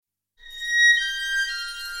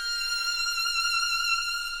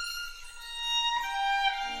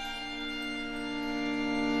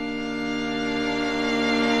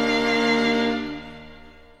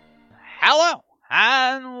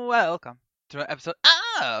welcome to an episode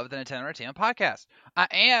of the Nintendo Entertainment Podcast. I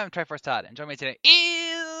am Triforce Todd, and joining me today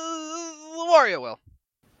is Wario Will.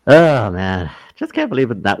 Oh man, just can't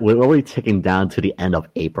believe it that we're already ticking down to the end of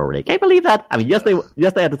April already. Can't believe that. I mean,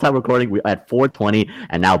 yesterday at the time of recording, we were at 420,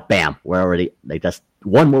 and now bam, we're already like just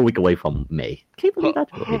one more week away from May. Can't believe that.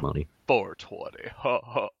 Holy moly. 420.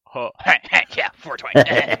 Yeah,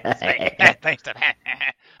 420. Thanks to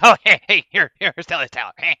Oh, hey, here's Tyler's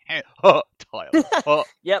Tower. Tyler.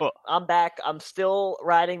 Yep, I'm back. I'm still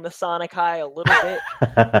riding the Sonic high a little bit,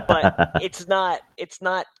 but it's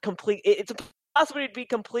not complete. It's a possibility to be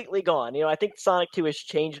completely gone. You know, I think Sonic 2 has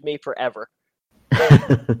changed me forever.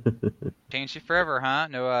 Changed you forever, huh?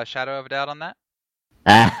 No shadow of a doubt on that?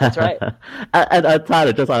 That's right. And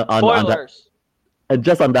Tyler, just on Spoilers. And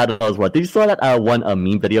just on that as well, did you saw that one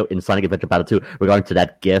meme video in Sonic Adventure Battle 2 regarding to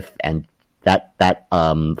that GIF and that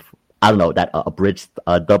I don't know, that abridged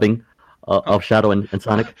dubbing of Shadow and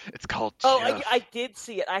Sonic? It's called GIF. I did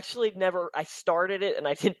see it. I started it and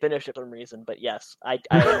I didn't finish it for some reason, but yes, I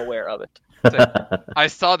am aware of it. So, I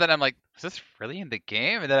saw that, I'm like, is this really in the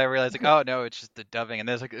game? And then I realized, like, oh no, it's just the dubbing. And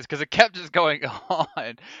there's like, it's because it kept just going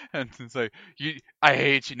on. And it's like, I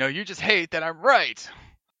hate you. No, you just hate that I'm right.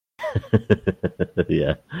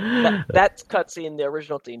 Yeah. That cutscene, the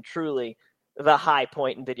original scene, truly the high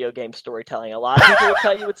point in video game storytelling. A lot of people will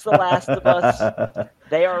tell you it's The Last of Us.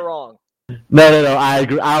 They are wrong. No. I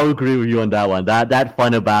agree. I'll agree with you on that one. That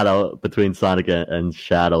final battle between Sonic and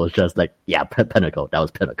Shadow was just like, yeah, pinnacle. That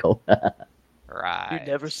was pinnacle. Right.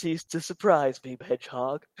 You never cease to surprise me,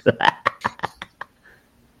 Hedgehog.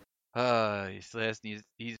 He still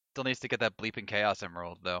needs to get that bleeping Chaos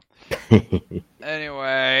Emerald, though.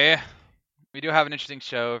 Anyway, we do have an interesting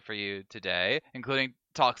show for you today, including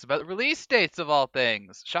talks about release dates of all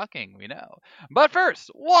things. Shocking, we know. But first,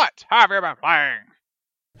 what have you been playing?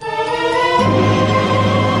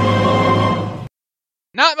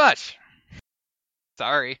 Not much.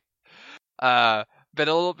 Sorry. Been a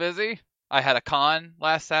little busy. I had a con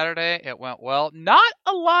last Saturday. It went well. Not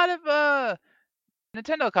a lot of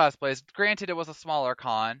Nintendo cosplays. Granted, it was a smaller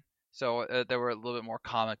con, so there were a little bit more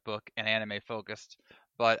comic book and anime focused.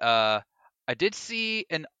 But I did see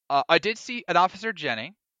an Officer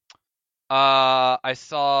Jenny. I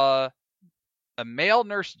saw a male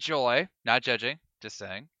Nurse Joy. Not judging, just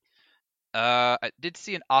saying. I did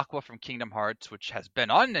see an Aqua from Kingdom Hearts, which has been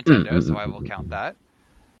on Nintendo, so I will count that.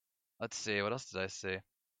 Let's see, what else did I see?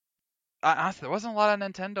 Honestly, there wasn't a lot of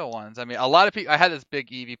Nintendo ones. I mean, a lot of people. I had this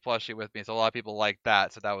big Eevee plushie with me, so a lot of people liked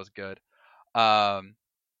that, so that was good. But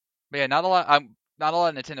yeah, not a lot of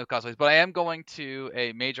Nintendo cosplays. But I am going to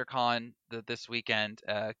a major con this weekend,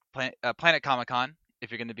 Planet Comic Con.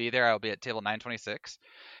 If you're going to be there, I'll be at table 926,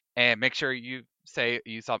 and make sure you say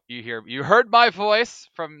you heard my voice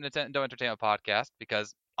from Nintendo Entertainment Podcast,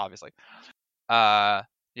 because obviously, yeah.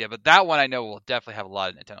 But that one I know will definitely have a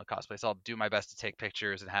lot of Nintendo cosplays. So I'll do my best to take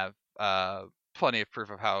pictures and have plenty of proof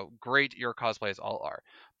of how great your cosplays all are.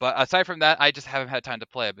 But aside from that, I just haven't had time to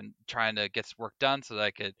play. I've been trying to get work done so that I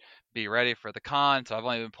could be ready for the con. So I've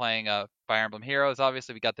only been playing Fire Emblem Heroes.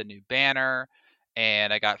 Obviously, we got the new banner,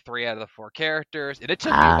 and I got 3 out of the 4 characters. And it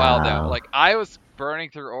took me a while though. Like, I was burning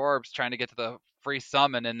through orbs trying to get to the free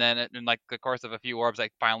summon, and then in like the course of a few orbs, I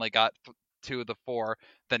finally got 2 of the 4.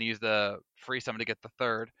 Then used the free summon to get the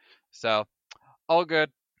 3rd. So all good.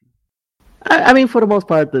 I mean, for the most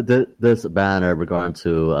part, this banner regarding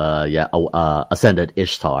to Ascended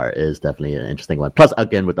Ishtar is definitely an interesting one. Plus,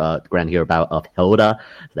 again, with the Grand Hero Battle of Hilda,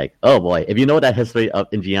 like, oh boy, if you know that history of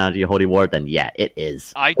in genealogy Holy War, then yeah, it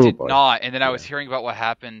is. I did not, and then I was hearing about what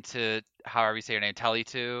happened to however you say her name,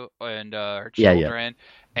 Talitu, and her children,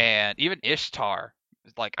 and even Ishtar.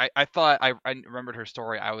 Like, I thought I remembered her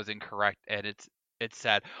story. I was incorrect, and it's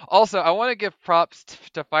sad. Also, I want to give props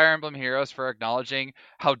to Fire Emblem Heroes for acknowledging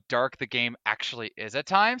how dark the game actually is at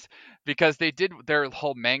times, because they did their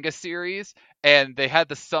whole manga series, and they had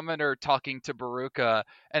the summoner talking to Baruka,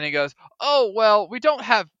 and he goes, oh, well, we don't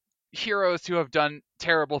have heroes who have done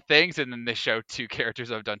terrible things, and then they show 2 characters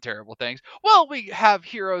who have done terrible things. Well, we have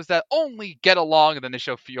heroes that only get along, and then they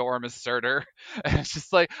show Fjorm as Surtur. And it's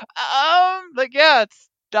just like yeah, it's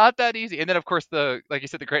not that easy. And then, of course, like you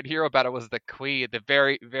said, the Great Hero Battle was the queen, the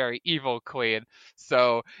very, very evil queen.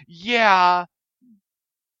 So, yeah,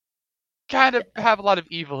 kind of have a lot of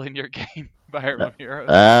evil in your game. Fire Emblem Heroes.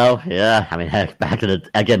 Oh yeah, I mean, heck, back in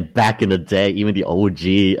the day, even the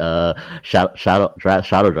OG Shadow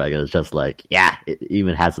Dragon is just like, yeah, it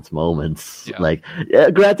even has its moments. Yeah. Like, yeah,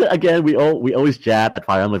 granted, again, we always jab at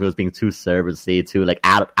Fire Emblem was being too servicey, too like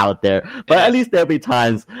out there, but at least there'll be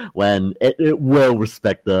times when it will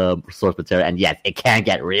respect the source material, and yes, it can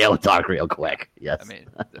get real dark real quick. Yes. I mean,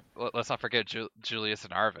 let's not forget Julius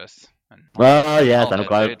and Arvis. And yes, and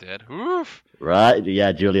they did. Oof. Right,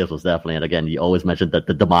 yeah, Julius was definitely, and again, you always mentioned that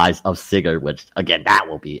the demise of Sigurd, which again, that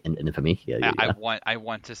will be in infamy. Yeah. I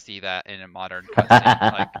want to see that in a modern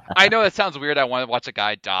cutscene. Like, I know it sounds weird. I want to watch a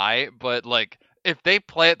guy die, but like, if they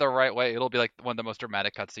play it the right way, it'll be like one of the most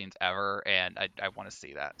dramatic cutscenes ever, and I want to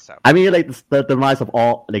see that. So I mean, like the demise of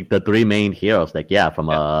all like the three main heroes, like from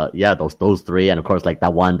those three, and of course like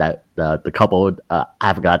that one that the couple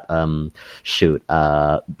I forgot but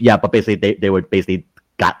basically they were basically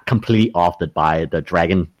got completely offed by the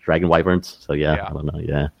dragon wyverns. So I don't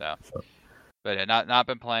know, So. But not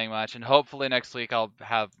been playing much, and hopefully next week I'll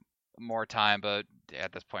have more time. But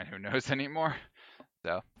at this point, who knows anymore?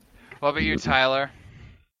 So, what about you, Tyler?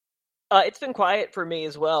 It's been quiet for me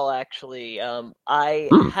as well, actually. I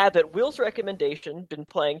have, at Will's recommendation, been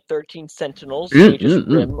playing 13 Sentinels, Aegis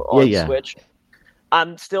Rim on Switch.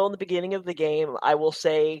 I'm still in the beginning of the game. I will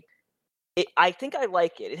say, I think I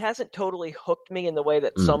like it. It hasn't totally hooked me in the way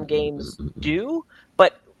that some games do,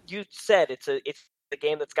 but you said it's a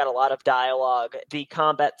game that's got a lot of dialogue. The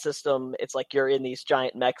combat system, it's like you're in these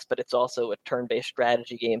giant mechs, but it's also a turn-based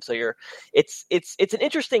strategy game. So it's an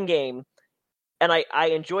interesting game. And I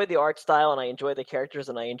enjoy the art style, and I enjoy the characters,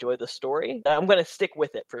 and I enjoy the story. I'm going to stick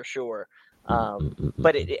with it for sure.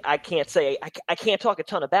 But I can't say I can't talk a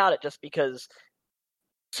ton about it just because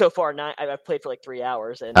so far I've played for like 3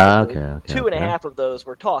 hours, and 2.5 of those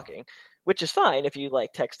were talking, which is fine if you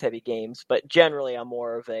like text-heavy games. But generally, I'm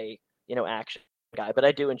more of a action guy. But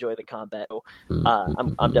I do enjoy the combat. So,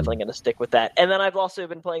 I'm definitely going to stick with that. And then I've also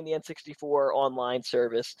been playing the N64 online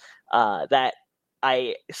service that.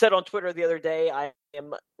 I said on Twitter the other day, I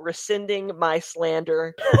am rescinding my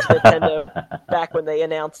slander to Nintendo back when they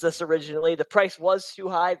announced this originally. The price was too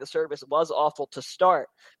high. The service was awful to start.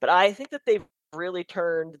 But I think that they've really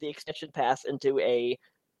turned the extension pass into a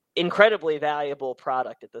incredibly valuable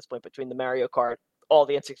product at this point, between the Mario Kart, all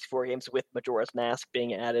the N64 games with Majora's Mask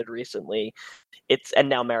being added recently, and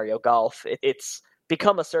now Mario Golf. It's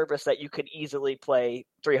become a service that you could easily play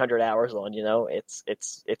 300 hours on. It's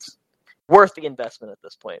worth the investment at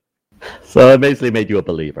this point. So it basically made you a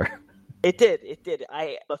believer. It did. I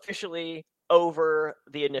am officially over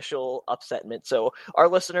the initial upsetment. So our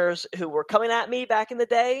listeners who were coming at me back in the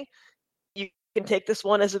day, you can take this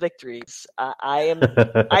one as a victory. I am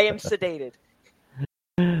sedated.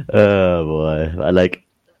 Oh boy,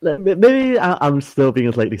 maybe I'm still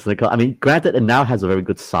being slightly cynical. I mean, granted, it now has a very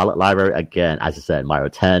good solid library. Again, as I said, Mario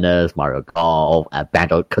Tennis, Mario Golf,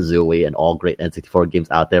 Banjo-Kazooie, and all great N64 games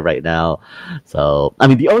out there right now. So, I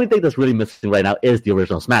mean, the only thing that's really missing right now is the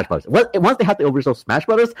original Smash Brothers. Once they have the original Smash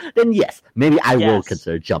Brothers, then yes, maybe I will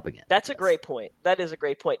consider jumping in. That's a great point. That is a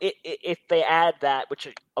great point. If they add that, which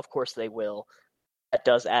of course they will, that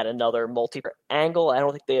does add another multiplayer angle. I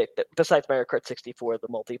don't think besides Mario Kart 64, the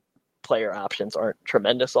multiplayer options aren't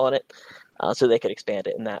tremendous on it, so they could expand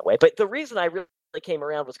it in that way. But the reason I really came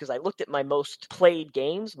around was because I looked at my most played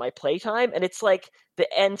games, my playtime, and it's like the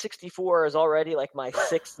N64 is already like my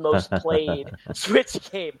 6th most played Switch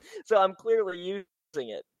game, so I'm clearly using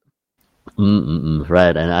it.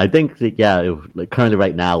 Right, and I think currently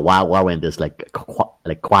right now, while we're in this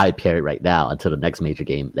quiet period right now until the next major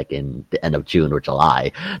game, like in the end of June or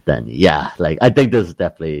July, then I think this is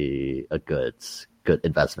definitely a good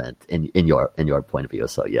investment in your point of view.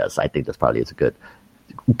 So yes, I think this probably is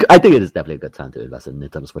I think it is definitely a good time to invest in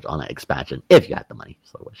Nintendo Switch Online expansion if you have the money.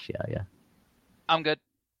 So yeah. I'm good.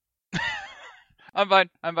 I'm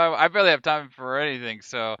fine. I barely have time for anything,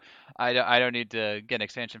 so I don't need to get an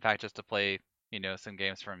expansion pack just to play, some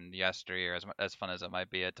games from yesteryear, as fun as it might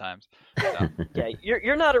be at times. So. Yeah,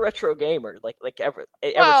 you're not a retro gamer, like ever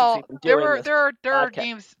well, since we've been doing there are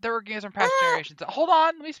games from past generations. Hold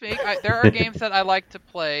on, let me speak. There are games that I like to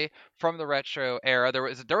play from the retro era.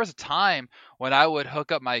 There was a time when I would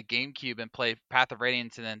hook up my GameCube and play Path of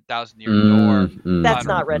Radiance and then Thousand Year Door. That's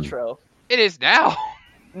not retro. It is now.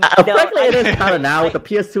 Frankly, it is kind of now. The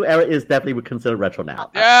PS2 era is definitely considered retro now.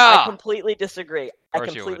 Yeah, I completely disagree.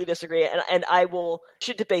 And I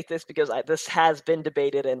should debate this because this has been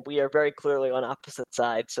debated, and we are very clearly on opposite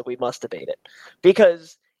sides, so we must debate it.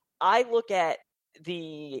 Because I look at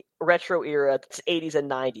the retro era, it's 80s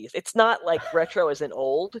and 90s. It's not like retro isn't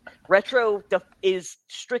old. Retro is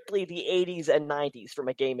strictly the 80s and 90s from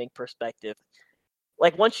a gaming perspective.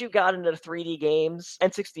 Like once you got into 3D games,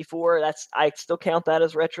 N64, I still count that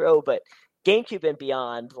as retro, but GameCube and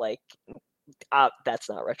beyond, like that's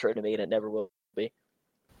not retro to me, and it never will be.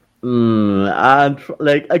 And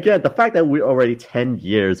like again, the fact that we're already 10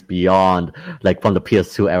 years beyond, like from the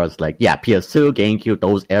PS2 eras, like yeah, PS2, GameCube,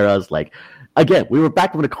 those eras, like again, we were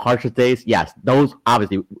back from the cartridge days. Yes, those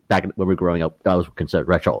obviously back when we were growing up, that was considered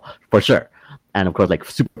retro for sure. And of course, like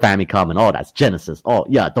Super Famicom and all that's Genesis. Oh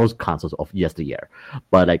yeah, those consoles of yesteryear.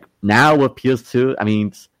 But like now with PS2, I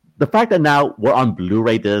mean, the fact that now we're on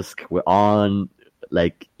Blu-ray disc, we're on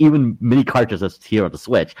like even mini cartridges here on the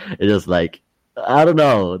Switch. It is like I don't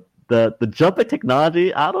know. The jump in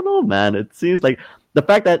technology, I don't know, man. It seems like the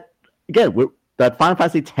fact that again that Final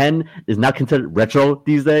Fantasy X is not considered retro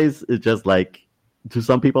these days is just like to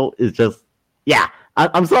some people is just yeah.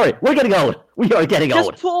 I'm sorry, we're getting old. We are getting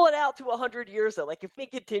old. Just pull it out to 100 years though. Like if it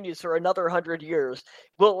continues for another 100 years,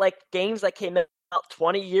 will like games that came out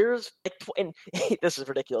 20 years, and this is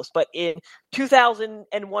ridiculous, but in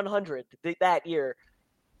 2100 that year,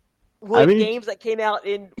 will games that came out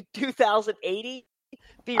in 2080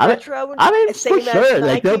 be retro? I mean, for sure.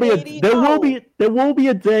 Like there will be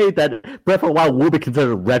a day that Breath of the Wild will be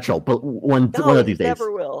considered retro, but one of these days,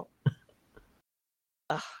 never will.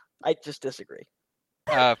 I just disagree.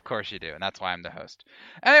 Of course you do, and that's why I'm the host.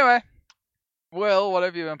 Anyway, Will, what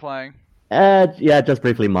have you been playing? Yeah, just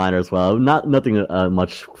briefly minor as well. Nothing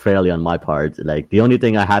much fairly on my part. Like the only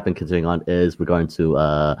thing I have been continuing on is we're going to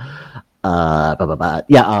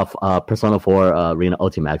Persona 4 Arena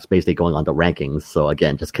Ultimax, basically going on the rankings. So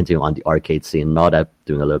again, just continuing on the arcade scene, and all that,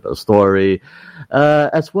 doing a little bit of story,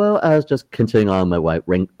 as well as just continuing on my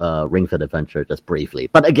Ring Fit adventure just briefly.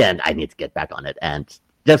 But again, I need to get back on it. And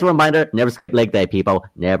just a reminder, never skip leg day, people.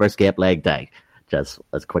 Never skip leg day. Just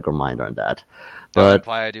as a quick reminder on that. Don't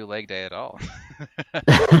imply I do leg day at all.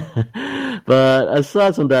 But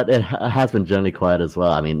aside from that, it has been generally quiet as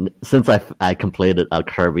well. I mean, since I completed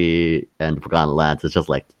Kirby and Forgotten Lands, it's just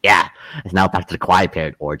like, yeah, it's now back to the quiet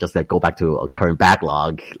period, or just like go back to a current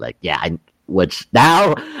backlog. Like, yeah, which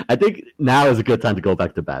now, I think now is a good time to go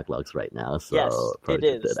back to backlogs right now. So yes, it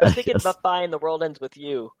is. I'm thinking about buying The World Ends With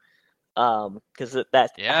You. Because that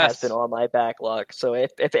has been on my backlog. So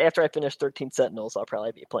if after I finish 13 Sentinels, I'll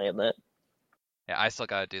probably be playing that. Yeah, I still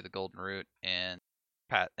gotta do the Golden Route in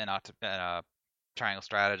Triangle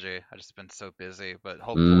Strategy. I've just been so busy, but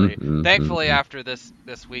hopefully, thankfully, after this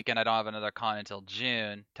weekend, I don't have another con until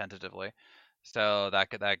June, tentatively. So that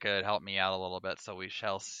could help me out a little bit. So we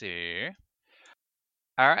shall see.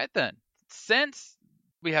 All right then. Since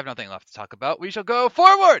we have nothing left to talk about, we shall go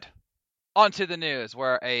forward onto the news,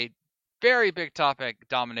 where a very big topic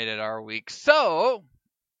dominated our week. So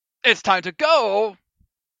it's time to go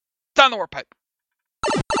down the warp pipe.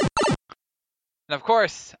 And of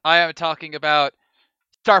course, I am talking about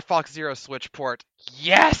Star Fox Zero Switch port.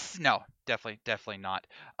 Yes! No, definitely not.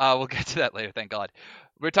 We'll get to that later, thank God.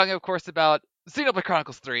 We're talking, of course, about Xenoblade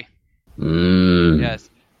Chronicles 3.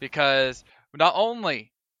 Yes, because not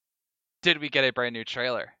only did we get a brand new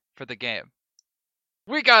trailer for the game,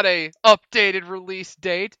 we got a updated release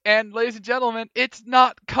date, and ladies and gentlemen, it's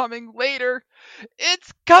not coming later.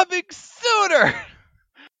 It's coming sooner!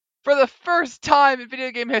 For the first time in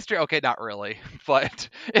video game history. Okay, not really, but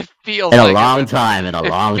it feels like in a long time. It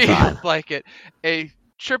feels like it. A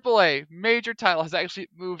AAA major title has actually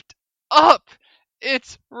moved up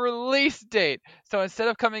its release date. So instead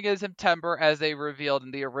of coming in September as they revealed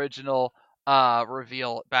in the original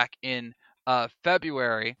reveal back in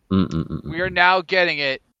February, we are now getting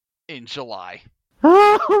it in July.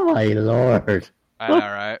 Oh my lord! I know,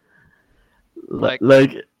 right?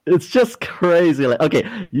 Like it's just crazy. Like,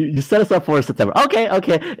 okay, you set us up for September. Okay,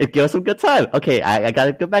 it gives us some good time. Okay, I got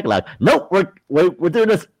a good backlog. Nope, we're doing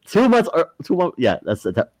this 2 months or 2 months. Yeah,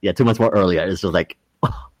 2 months more earlier. It's just like,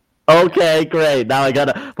 okay, great. Now I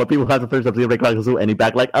gotta, for people who have to finish up Xenoblade Chronicles 2, any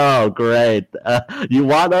backlog. Oh, great. You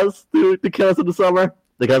want us to kill us in the summer?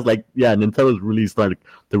 Because Nintendo's really started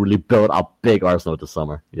to really build a big arsenal this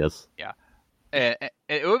summer. Yes. Yeah. And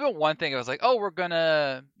it would have been one thing. It was like, oh, we're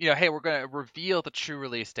gonna reveal the true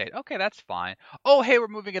release date. Okay, that's fine. Oh, hey, we're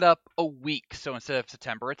moving it up a week. So instead of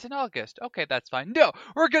September, it's in August. Okay, that's fine. No,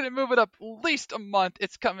 we're gonna move it up at least a month.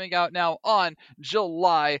 It's coming out now on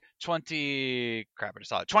July 29th.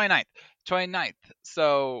 29th.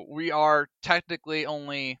 So we are technically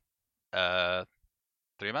only 3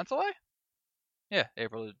 months away. Yeah,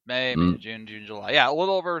 April, May, June, July. Yeah, a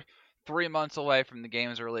little over 3 months away from the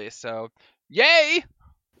game's release. So, yay!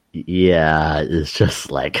 Yeah, it's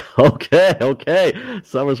just like okay,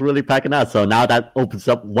 summer's really packing out. So now that opens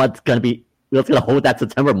up what's gonna hold that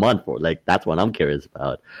September month for. Like that's what I'm curious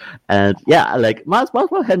about. And yeah, like might as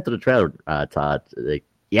well head into the trailer, Todd. Like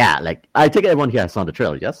yeah, like I think everyone here saw the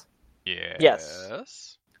trailer, yes? Yes.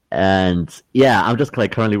 Yes. And yeah, I'm just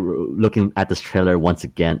like currently looking at this trailer once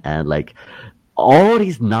again, and like all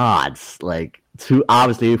these nods, like to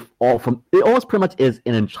obviously all from it almost pretty much is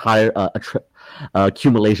an entire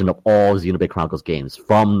accumulation of all Xenoblade Chronicles games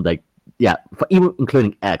from like yeah, for even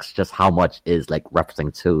including X, just how much is like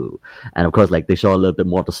referencing to, and of course like they show a little bit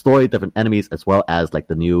more of the story, different enemies, as well as like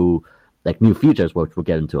the new features, which we'll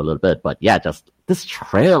get into a little bit. But yeah, just this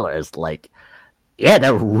trailer is like yeah,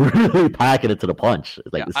 they're really packing it to the punch.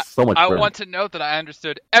 Like, Yeah, it's so much I fun. want to note that I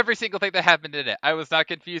understood every single thing that happened in it. I was not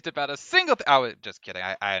confused about a single thing. I was just kidding.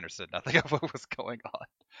 I understood nothing of what was going on.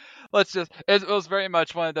 It was very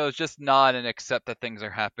much one of those just nod and accept that things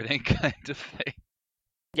are happening kind of thing.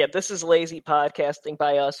 Yeah, this is lazy podcasting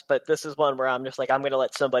by us, but this is one where I'm just like, I'm going to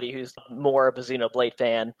let somebody who's more of a Xenoblade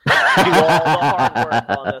fan do all the hard work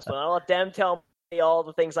on this one. I'll let them tell me all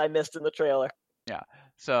the things I missed in the trailer. Yeah.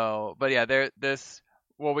 So, but yeah,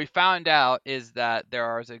 what we found out is that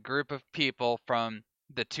there is a group of people from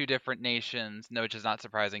the two different nations, which is not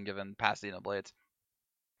surprising given past Xenoblades,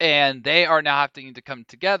 and they are now having to come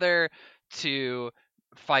together to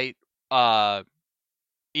fight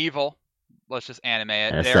evil. Let's just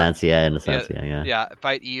animate it. In a sense, yeah. Yeah,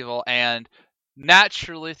 fight evil, and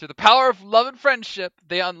naturally, through the power of love and friendship,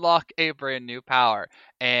 they unlock a brand new power.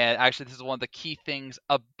 And actually, this is one of the key things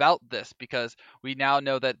about this, because we now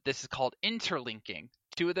know that this is called interlinking.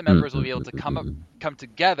 Two of the members will be able to come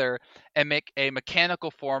together and make a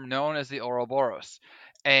mechanical form known as the Ouroboros.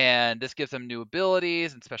 And this gives them new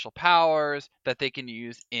abilities and special powers that they can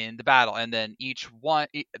use in the battle. And then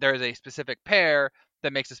there is a specific pair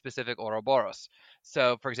that makes a specific Ouroboros.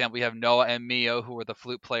 So, for example, we have Noah and Mio, who were the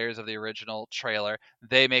flute players of the original trailer.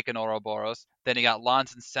 They make an Ouroboros. Then you got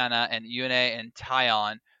Lance and Senna and Yune and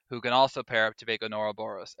Tyon, who can also pair up to make an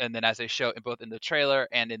Ouroboros. And then, as they show both in the trailer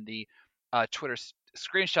and in the Twitter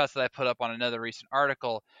screenshots that I put up on another recent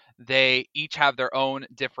article, they each have their own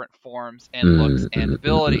different forms and looks and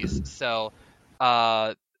abilities. So,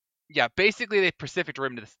 yeah, basically they Pacific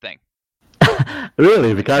Rim to this thing.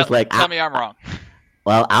 Really? Because tell me I'm wrong.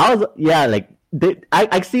 Well, I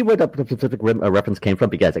see where the Pacific Rim reference came from,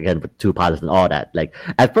 because again, with two pilots and all that. Like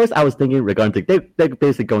at first, I was thinking regarding they're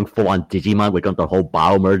basically going full on Digimon. We're going the whole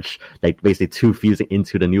bio merge, like basically two fusing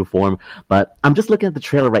into the new form. But I'm just looking at the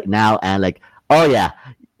trailer right now, and like, oh yeah,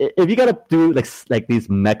 if you gotta do like these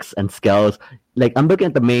mechs and scales, like I'm looking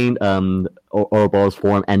at the main Ouroboros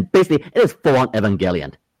form, and basically it is full on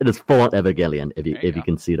Evangelion. It is full on Evangelion if you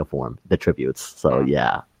can see the form, the tributes. So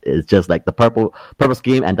yeah, it's just like the purple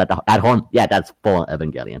scheme, and that at home, yeah, that's full on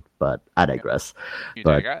Evangelion. But I digress. You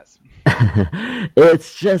digress.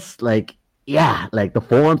 It's just like yeah, like the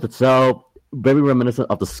forms itself, very reminiscent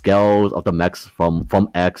of the scales of the mechs from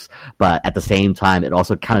X, but at the same time, it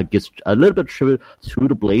also kind of gives a little bit of tribute to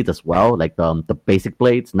the blades as well, like the basic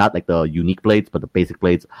blades, not like the unique blades, but the basic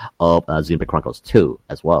blades of Xenoblade Chronicles 2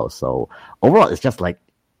 as well. So overall, it's just like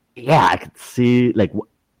yeah, I could see like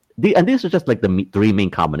and these are just like the three main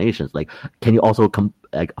combinations. Like, can you also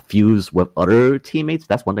fuse with other teammates?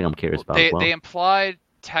 That's one thing I'm curious about. They implied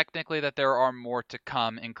technically that there are more to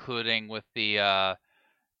come, including with the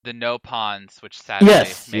Nopons, which sadly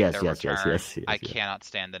make their return. Yes, I cannot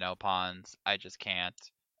stand the Nopons. I just can't.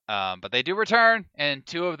 But they do return, and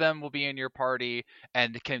two of them will be in your party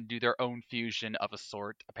and can do their own fusion of a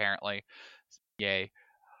sort, apparently. Yay.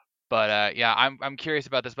 But yeah, I'm curious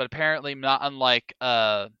about this. But apparently, not unlike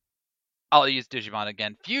I'll use Digimon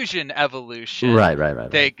again, Fusion Evolution. Right.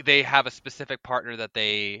 They have a specific partner that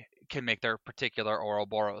they can make their particular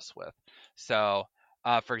Ouroboros with. So,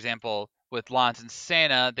 for example, with Lance and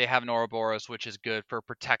Sana, they have an Ouroboros which is good for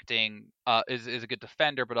protecting, is a good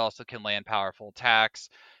defender, but also can land powerful attacks.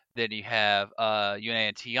 Then you have Yune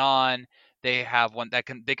and Tion. They have one that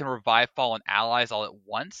they can revive fallen allies all at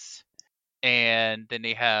once. And then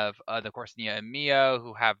they have, of course, Nia and Mio,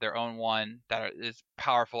 who have their own one that is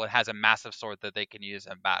powerful and has a massive sword that they can use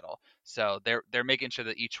in battle. So they're making sure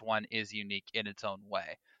that each one is unique in its own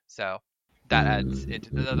way. So that adds into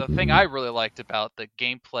the thing I really liked about the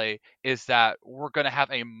gameplay is that we're going to have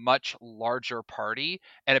a much larger party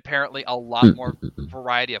and apparently a lot more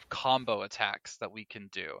variety of combo attacks that we can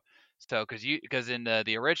do. So because in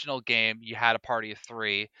the original game you had a party of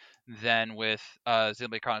 3. Then with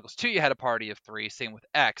Xenoblade Chronicles 2, you had a party of 3. Same with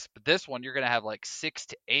X. But this one, you're going to have like 6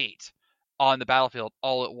 to 8 on the battlefield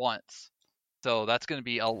all at once. So that's going to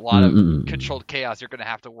be a lot of controlled chaos you're going to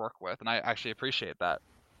have to work with, and I actually appreciate that.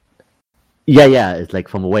 Yeah. It's like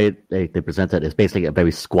from the way they present it, it's basically a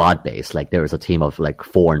very squad based. Like there is a team of like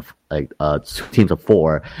teams of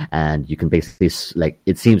 4, and you can basically like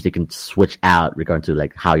it seems you can switch out regarding to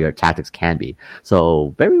like how your tactics can be.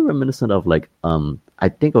 So very reminiscent of like I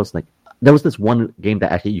think it was like there was this one game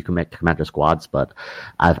that actually you can make commander squads, but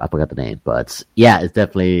I forgot the name. But yeah, it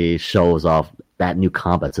definitely shows off that new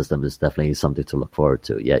combat system is definitely something to look forward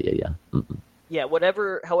to. Yeah. Mm-hmm. Yeah,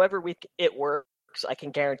 however it works, I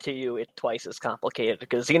can guarantee you it's twice as complicated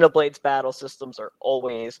because Xenoblade's battle systems are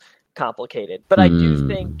always complicated. But I do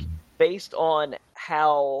think, based on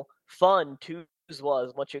how fun 2's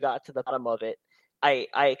was once you got to the bottom of it, I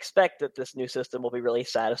expect that this new system will be really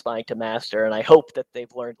satisfying to master, and I hope that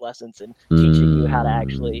they've learned lessons in teaching you how to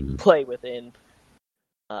actually play within,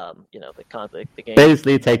 the game.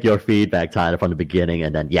 Basically, take your feedback, Tyler, from the beginning,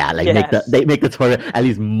 and then make the tutorial at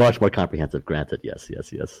least much more comprehensive. Granted, yes.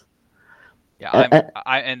 Yeah,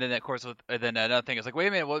 and then of course, then another thing is like, wait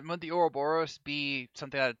a minute, wouldn't the Ouroboros be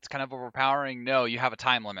something that's kind of overpowering? No, you have a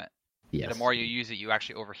time limit. Yes. The more you use it, you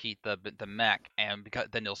actually overheat the mech, and because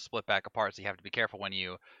then you'll split back apart. So you have to be careful when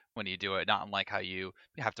you do it. Not unlike how you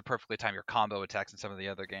have to perfectly time your combo attacks in some of the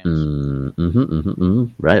other games.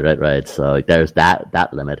 Right. So there's that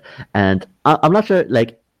limit, and I'm not sure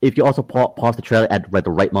like if you also pause the trailer at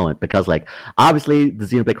the right moment, because like obviously the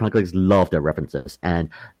Xenoblade Chronicles love their references, and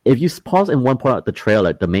if you pause in one part of the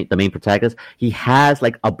trailer, the main protagonist, he has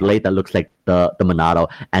like a blade that looks like the Monado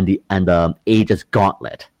and the Aegis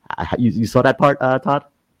gauntlet. You saw that part, Todd?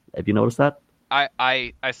 Have you noticed that?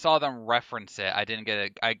 I saw them reference it. I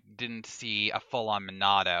didn't see a full on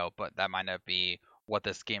Monado, but that might not be what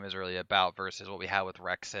this game is really about versus what we have with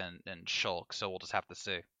Rex and Shulk. So we'll just have to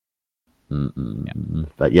see. Yeah.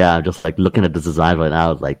 But yeah, I'm just like looking at this design right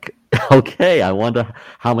now. Like, okay, I wonder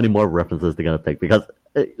how many more references they're gonna pick, because,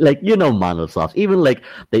 like, Monosoft, even like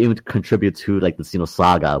they even contribute to like the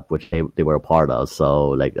Saga, which they were a part of. So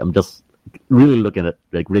like, I'm just really looking at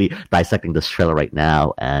like really dissecting this trailer right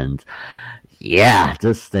now, and yeah,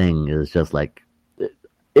 this thing is just like,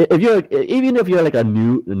 if you're like a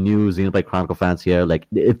new Xenoblade Chronicle fans here, like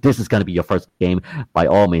if this is gonna be your first game, by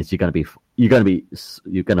all means you're gonna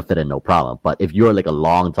fit in no problem. But if you're like a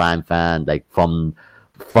long time fan, like from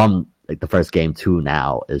like the first game to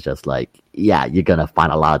now, is just like, yeah, you're gonna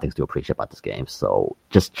find a lot of things to appreciate about this game. So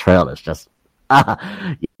just trailers, just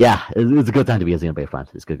yeah, it's a good time to be a Xenoblade fan.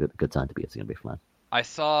 It's a good time to be a Xenoblade fan. I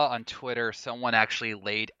saw on Twitter someone actually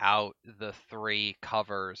laid out the 3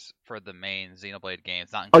 covers for the main Xenoblade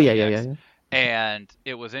games. Not yeah. And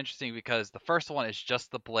it was interesting because the first one is just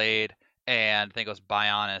the blade, and I think it was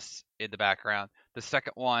Bionis in the background. The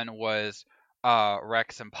second one was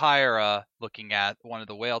Rex and Pyra looking at one of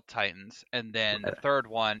the Whale Titans, and then the third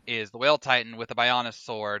one is the Whale Titan with a Bionis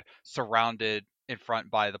sword surrounded in front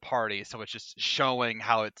by the party. So it's just showing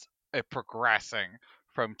how it's progressing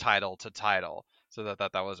from title to title. So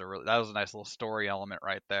that was a nice little story element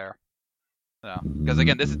right there. Because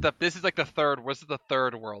again, this is like the third. This is the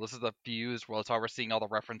third world. This is the fused world. So we're seeing all the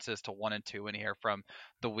references to 1 and 2 in here, from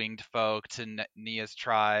the winged folk to Nia's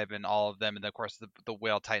tribe and all of them, and then, of course the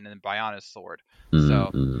Whale Titan and Bionis sword.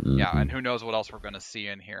 So yeah, and who knows what else we're going to see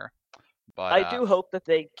in here. But I do hope that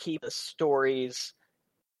they keep the stories.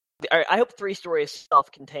 I hope 3 stories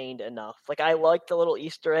self-contained enough. Like, I like the little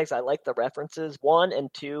Easter eggs. I like the references. 1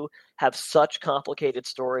 and 2 have such complicated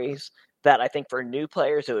stories that I think for new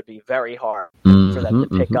players it would be very hard for them to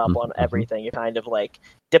pick up on everything. You're kind of like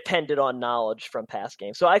dependent on knowledge from past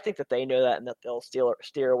games. So I think that they know that and that they'll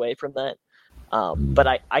steer away from that. But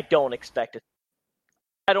I don't expect it.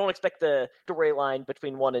 I don't expect the storyline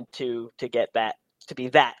between 1 and 2 to be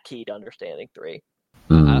that key to understanding 3.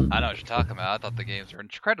 I know what you're talking about. I thought the games were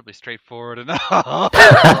incredibly straightforward enough.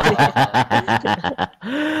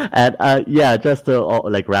 And yeah, just to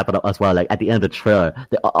like wrap it up as well, like at the end of the trailer,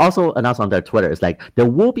 they also announced on their Twitter, it's like there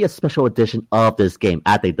will be a special edition of this game,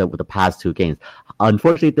 as they did with the past 2 games.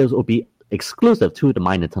 Unfortunately, this will be exclusive to the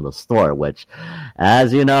My Nintendo Store, which,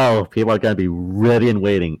 as you know, people are going to be ready and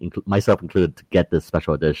waiting, myself included, to get this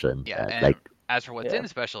special edition. Yeah, as for what's in the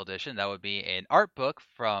special edition, that would be an art book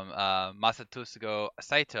from Masatsugo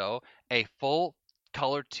Saito, a full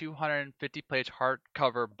color 250-page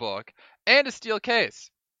hardcover book, and a steel case.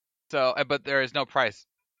 So, but there is no price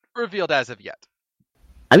revealed as of yet.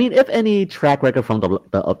 I mean, if any track record from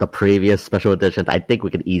the previous special editions, I think we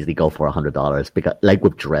could easily go for $100, because like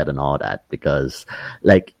with Dread and all that. Because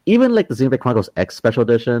like even like the Xenoblade Chronicles X special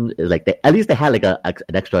edition, like at least they had like an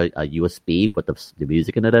extra USB with the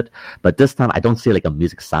music in it. But this time I don't see like a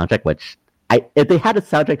music soundtrack, which if they had a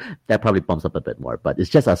soundtrack, that probably bumps up a bit more. But it's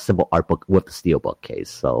just a simple art book with the steelbook case,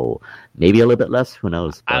 so maybe a little bit less. Who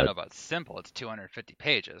knows? I don't know about simple. It's 250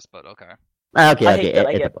 pages, but okay.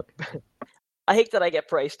 It's a book. I hate that I get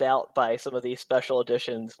priced out by some of these special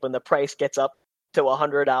editions when the price gets up to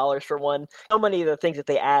 $100 for one. So many of the things that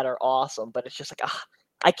they add are awesome, but it's just like,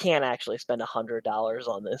 I can't actually spend $100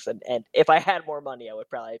 on this. And if I had more money, I would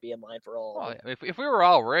probably be in line for all of them. If we were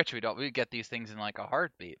all rich, we'd get these things in like a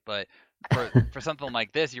heartbeat. But for something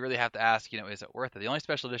like this, you really have to ask, is it worth it? The only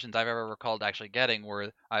special editions I've ever recalled actually getting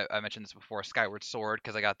were, I mentioned this before, Skyward Sword,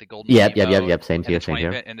 because I got the golden Yep. Same here.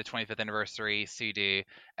 In the 25th anniversary CD,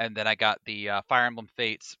 and then I got the Fire Emblem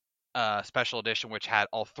Fates special edition, which had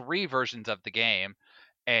all 3 versions of the game,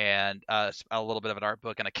 and a little bit of an art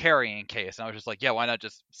book and a carrying case. And I was just like, yeah, why not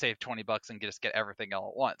just save $20 and just get everything all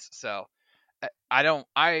at once? So I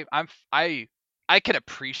can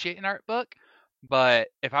appreciate an art book, but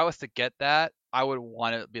if I was to get that, I would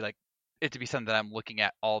want it to be something that I'm looking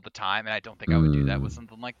at all the time, and I don't think I would do that with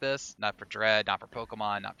something like this. Not for Dread, not for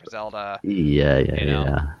Pokemon, not for Zelda.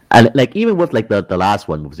 Yeah. And like even with like the last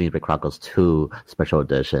one, Xenoblade Chronicles 2 special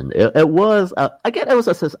edition, it was again it was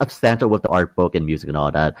a substantial with the art book and music and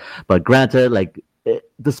all that. But granted, like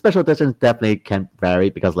the special editions definitely can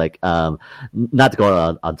vary because like not to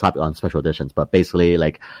go on topic on special editions, but basically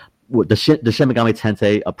like the Shin Megami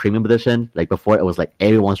Tensei premium edition, like before it was like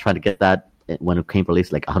everyone's trying to get that when it came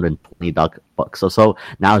released, like $120 or so.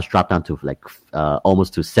 Now it's dropped down to like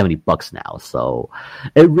almost to $70 now. So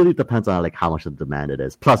it really depends on like how much of the demand it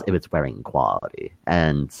is. Plus, if it's varying quality,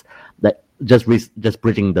 and like just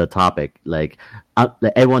bridging the topic, like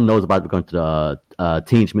everyone knows about going to the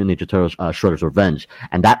Teenage Mutant Ninja Turtles Shredder's Revenge,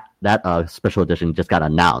 and that special edition just got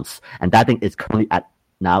announced, and that thing is currently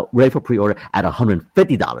now ready for pre-order at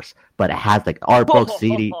 $150, but it has like art book,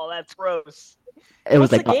 CD. Oh, that's gross.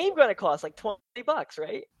 What's the game going to cost? Like $20,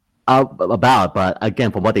 right? But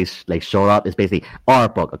again, from what they showed up, it's basically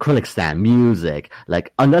art book, acrylic stand, music.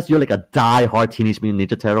 Like unless you're like a die-hard Teenage Mutant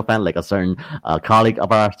Ninja Turtle fan, like a certain colleague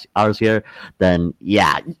of ours here, then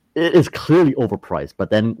yeah, it is clearly overpriced.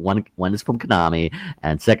 But then one is from Konami,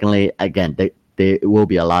 and secondly, again, they will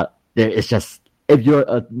be a lot. It's just if you're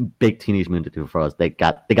a big Teenage Mutant Ninja Turtles, they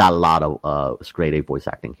got a lot of grade A voice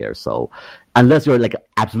acting here. So unless you're like an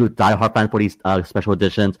absolute diehard fan for these special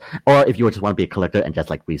editions, or if you just want to be a collector and just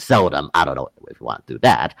like resell them, I don't know if you want to do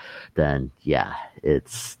that, then yeah,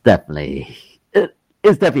 it's definitely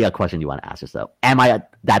a question you want to ask yourself. Am I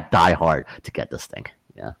that diehard to get this thing?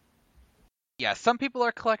 Yeah. Yeah, some people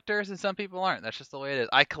are collectors and some people aren't. That's just the way it is.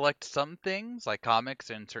 I collect some things, like comics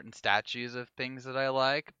and certain statues of things that I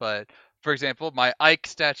like, but for example, my Ike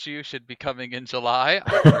statue should be coming in July.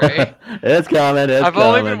 I'm great. It's coming. I've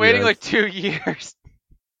only been waiting like 2 years.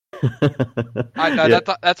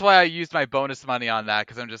 That's why I used my bonus money on that,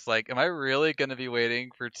 because I'm just like, am I really going to be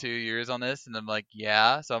waiting for 2 years on this? And I'm like,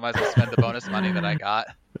 yeah, so I might as well spend the bonus money that I got.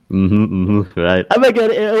 Right. I mean,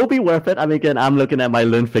 again, it'll be worth it. I mean, again, I'm looking at my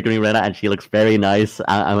Lynn figurine right now, and she looks very nice.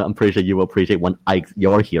 I'm pretty sure you will appreciate when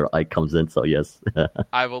your hero Ike comes in. So yes.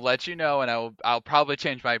 I will let you know, and I'll probably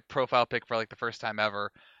change my profile pic for like the first time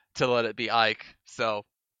ever to let it be Ike. So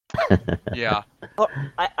yeah. Oh,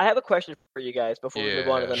 I have a question for you guys before we move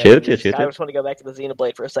on to the next. Shoot. I just want to go back to the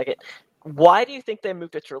Xenoblade for a second. Why do you think they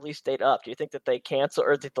moved its release date up? Do you think that they canceled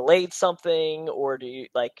or they delayed something, or do you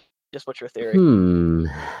like? Just what's your theory?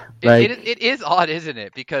 It is odd, isn't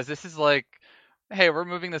it? Because this is like, hey, we're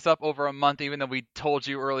moving this up over a month, even though we told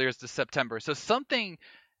you earlier it's to September. So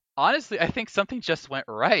honestly, I think something just went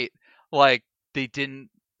right. Like they didn't.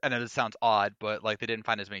 I know this sounds odd, but like they didn't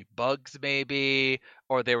find as many bugs, maybe,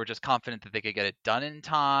 or they were just confident that they could get it done in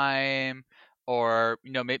time. Or,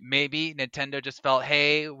 maybe Nintendo just felt,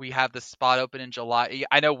 hey, we have this spot open in July.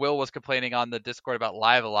 I know Will was complaining on the Discord about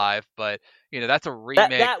Live Alive, but, that's a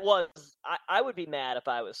remake. That was... I would be mad if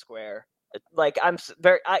I was Square. Like,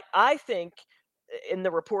 I think, in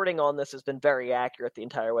the reporting on this has been very accurate the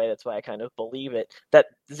entire way. That's why I kind of believe it. That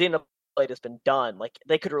Xenoblade has been done. Like,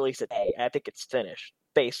 they could release it, hey, I think it's finished.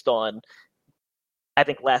 Based on... I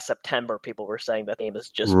think last September, people were saying that the game is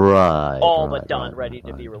just done, ready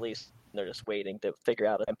to be released. They're just waiting to figure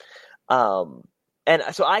out a time. And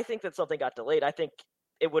so I think that something got delayed. I think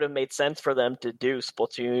it would have made sense for them to do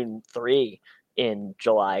Splatoon 3 in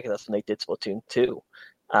July, because that's when they did Splatoon 2.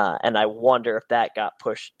 And I wonder if that got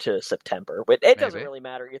pushed to September. But it doesn't really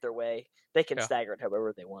matter either way. They can stagger it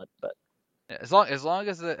however they want. But as long as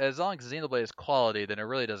Xenoblade is quality, then it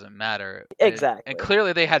really doesn't matter. Exactly. And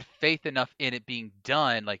clearly they had faith enough in it being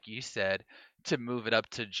done, like you said, to move it up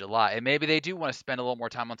to July. And maybe they do want to spend a little more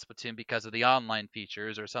time on Splatoon because of the online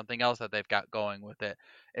features or something else that they've got going with it.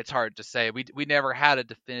 It's hard to say. We never had a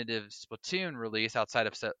definitive Splatoon release outside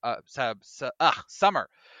of summer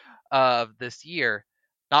of this year.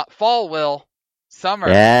 Not fall, Will. Summer.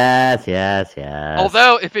 Yes.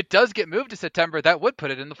 Although, if it does get moved to September, that would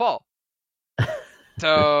put it in the fall.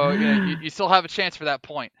 So you still have a chance for that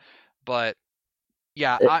point. But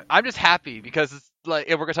yeah, I'm just happy because it's like,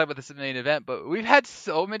 and we're gonna talk about this in the main event, but we've had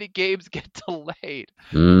so many games get delayed.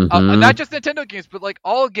 Not just Nintendo games, but like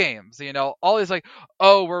all games. All is like,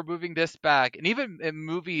 oh, we're moving this back, and even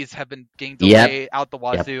movies have been getting delayed out the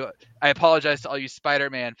wazoo. Yep. I apologize to all you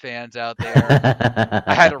Spider-Man fans out there.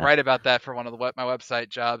 I had to write about that for one of my website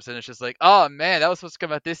jobs, and it's just like, oh man, that was supposed to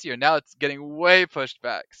come out this year. Now it's getting way pushed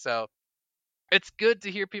back. So it's good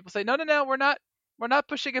to hear people say, no, we're not. We're not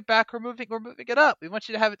pushing it back. We're moving it up. We want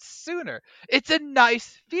you to have it sooner. It's a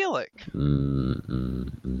nice feeling.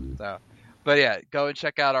 So, but yeah, go and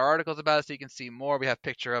check out our articles about it so you can see more. We have a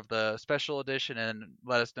picture of the special edition and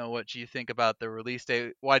let us know what you think about the release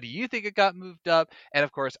date. Why do you think it got moved up? And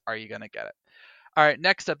of course, are you going to get it? All right,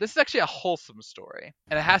 next up, this is actually a wholesome story,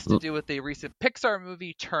 and it has to do with the recent Pixar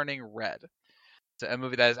movie Turning Red. It's a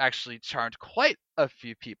movie that has actually charmed quite a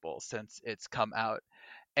few people since it's come out.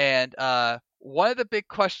 And one of the big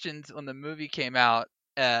questions when the movie came out,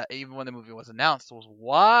 even when the movie was announced, was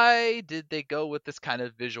why did they go with this kind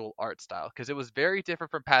of visual art style? Because it was very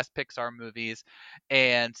different from past Pixar movies.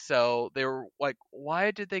 And so they were like,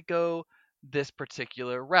 why did they go this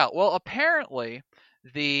particular route? Well, apparently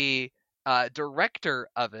the director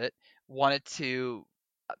of it wanted to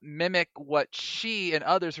mimic what she and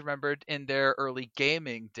others remembered in their early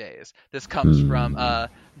gaming days. This comes from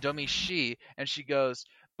Domi Shi, and she goes,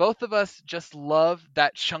 both of us just love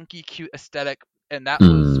that chunky, cute aesthetic, and that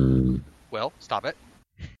was... Well, stop it.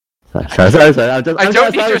 Sorry. I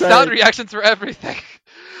don't need your sound reactions for everything.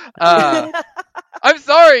 I'm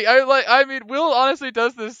sorry. Will honestly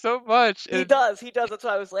does this so much. He does. That's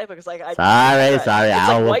why I was laughing. Because sorry.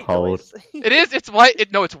 I will hold. It's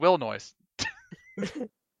white. No, it's Will noise.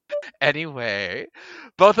 Anyway,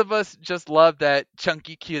 both of us just love that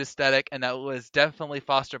chunky, cute aesthetic, and that was definitely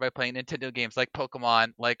fostered by playing Nintendo games like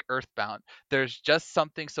Pokemon, like Earthbound. There's just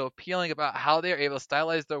something so appealing about how they are able to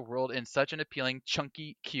stylize their world in such an appealing,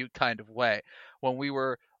 chunky, cute kind of way. When we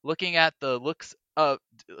were looking at the looks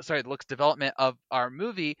development of our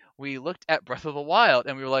movie, we looked at Breath of the Wild,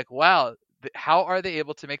 and we were like, wow, how are they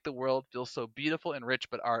able to make the world feel so beautiful and rich,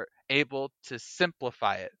 but are able to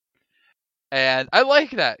simplify it? And I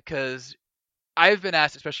like that because I've been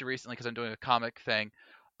asked, especially recently because I'm doing a comic thing,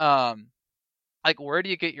 like, where do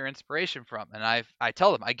you get your inspiration from? And I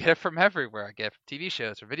tell them I get it from everywhere. I get it from TV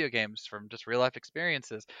shows, from video games, from just real life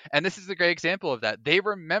experiences. And this is a great example of that. They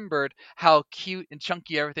remembered how cute and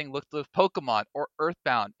chunky everything looked with Pokemon or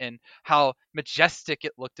Earthbound, and how majestic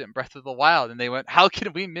it looked in Breath of the Wild. And they went, how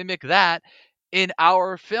can we mimic that in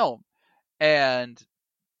our film? And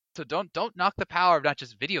so don't knock the power of not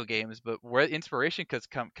just video games, but where inspiration could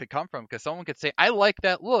come from. Because someone could say, I like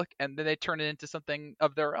that look, and then they turn it into something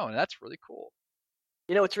of their own. And that's really cool.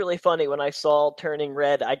 It's really funny. When I saw Turning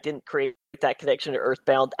Red, I didn't create that connection to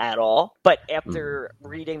Earthbound at all. But after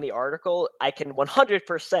reading the article, I can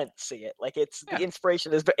 100% see it. Like, the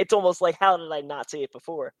inspiration is. It's almost like, how did I not see it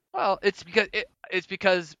before? Well, it's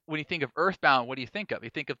because when you think of Earthbound, what do you think of? You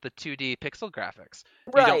think of the 2D pixel graphics,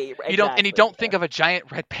 right? You don't think of a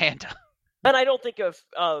giant red panda. And I don't think of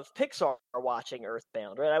Pixar watching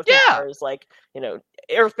Earthbound, right? I would think Pixar like,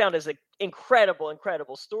 Earthbound is an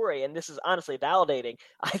incredible story, and this is honestly validating,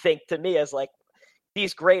 I think, to me, as like,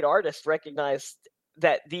 these great artists recognized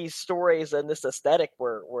that these stories and this aesthetic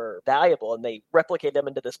were valuable, and they replicate them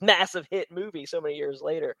into this massive hit movie so many years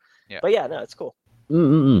later. Yeah. But yeah, no, it's cool.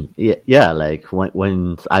 Yeah, like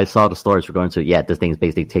when I saw the stories we're going to, this thing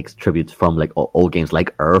basically takes tributes from like old games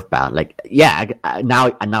like Earthbound. Like,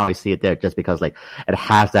 now I see it there just because like it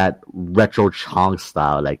has that retro chonk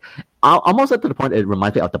style. Like, almost up to the point it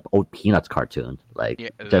reminds me of the old Peanuts cartoon.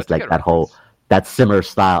 Like, just like that whole that similar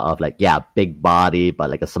style of like big body but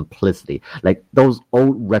like a simplicity, like those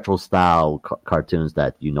old retro style cartoons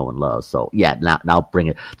that you know and love. So now bring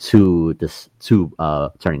it to this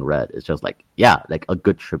Turning Red. It's just like like a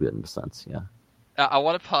good tribute in a sense. I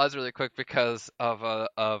want to pause really quick because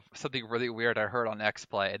of something really weird I heard on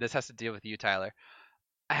XPlay. This has to deal with you, Tyler.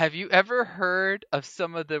 Have you ever heard of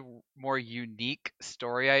some of the more unique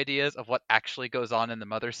story ideas of what actually goes on in the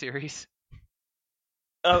Mother series?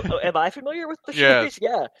 Am I familiar with the series?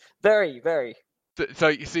 Yeah, very, very. So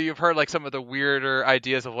you've heard like some of the weirder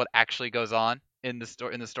ideas of what actually goes on in the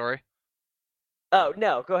story? Oh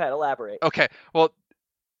no, go ahead, elaborate. Okay, well,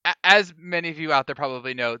 as many of you out there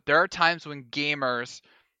probably know, there are times when gamers,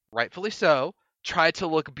 rightfully so, try to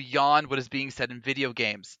look beyond what is being said in video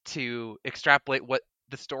games to extrapolate what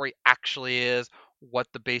the story actually is, what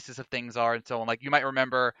the basis of things are, and so on. Like, you might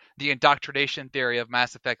remember the indoctrination theory of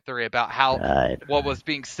Mass Effect 3 about how Right. what was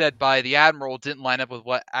being said by the Admiral didn't line up with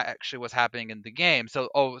what actually was happening in the game. So,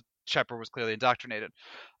 Shepard was clearly indoctrinated.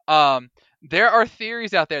 There are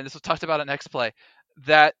theories out there, and this was talked about in X-Play,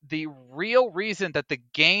 that the real reason that the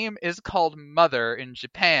game is called Mother in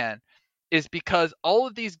Japan is because all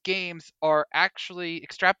of these games are actually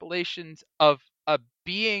extrapolations of a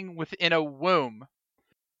being within a womb.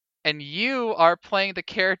 And you are playing the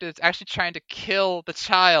character that's actually trying to kill the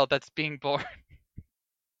child that's being born.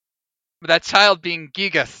 That child being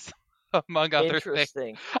Gigas, among other things.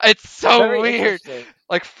 Interesting. It's so Very weird. interesting.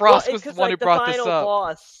 Like, Frost Well, was the because one who like the brought this final up.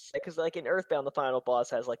 boss, because like in Earthbound, the final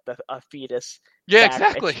boss has like a fetus. Yeah,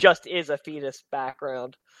 exactly. It just is a fetus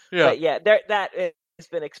background. Yeah. But yeah, that has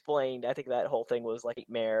been explained. I think that whole thing was like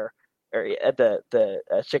Mare, or the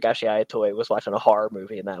Shigashi Ayatoi was watching a horror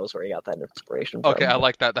movie, and that was where he got that inspiration from. Okay, I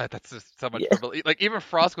like that. That's just so much. Yeah. Like, even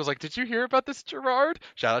Frost was like, "Did you hear about this, Gerard?"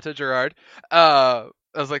 Shout out to Gerard. I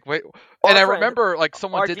was like, "Wait," and I remember like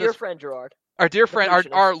someone did this. Our dear friend Gerard. Our dear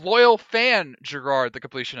friend, our loyal fan Gerard, the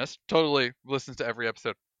completionist, totally listens to every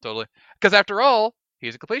episode. Totally, because after all,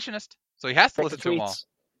 he's a completionist, so he has to listen to them all.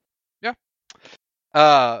 Yeah.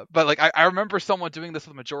 But like I remember someone doing this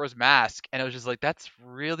with Majora's Mask, and it was just like, that's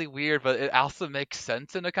really weird, but it also makes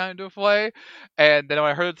sense in a kind of way. And then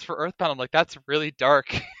when I heard it's for Earthbound, I'm like, that's really dark.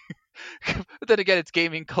 But then again, it's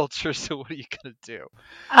gaming culture, so what are you gonna do?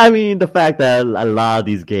 I mean, the fact that a lot of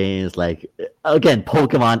these games, like, again,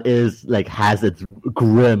 Pokemon is like has its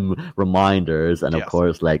grim reminders, and of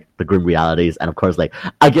course, like the grim realities, and of course, like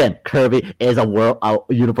again, Kirby is a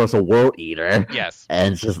universal world eater. Yes,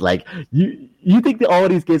 and it's just like you think that all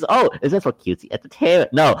these games, is that for cutesy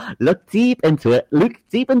entertainment? No, look deep into it, look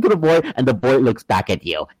deep into the void, and the void looks back at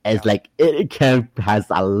you. It's like it has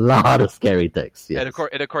a lot of scary things. Yes.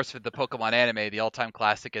 And of course, for the Pokemon anime, the all-time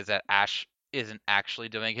classic is that Ash isn't actually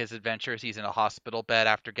doing his adventures. He's in a hospital bed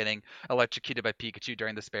after getting electrocuted by Pikachu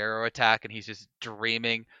during the Sparrow attack, and he's just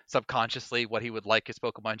dreaming subconsciously what he would like his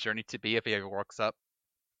Pokemon journey to be if he ever works up.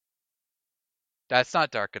 That's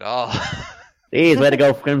not dark at all. Jeez, way to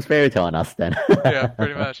go, Grimm's Fairy Tale on us then. Yeah,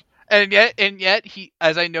 pretty much. And yet he,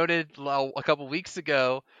 as I noted a couple weeks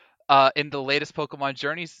ago, in the latest Pokemon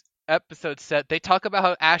Journeys episode set, they talk about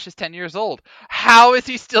how Ash is 10 years old. How is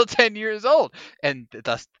he still 10 years old? And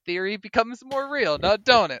thus theory becomes more real, now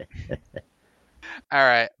don't it? All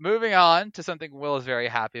right, moving on to something Will is very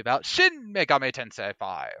happy about. Shin Megami Tensei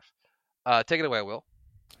 5. Take it away, Will.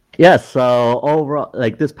 Yes, so overall,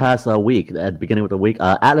 like this past week, at the beginning of the week,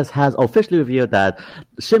 Atlas has officially revealed that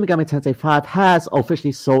Shin Megami Tensei 5 has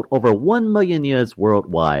officially sold over 1 million units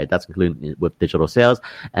worldwide. That's including with digital sales.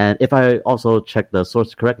 And if I also check the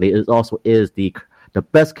source correctly, it also is the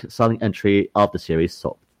best-selling entry of the series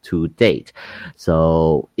sold to date.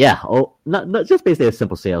 So, yeah, not just basically a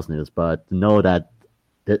simple sales news, but to know that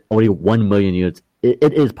only 1 million units,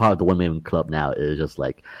 it is part of the 1 million club now. It's just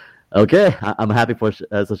like, okay, I'm happy for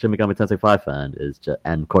as a Shin Megami Tensei 5 fan.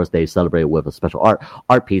 And of course they celebrate with a special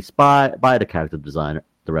art piece by the character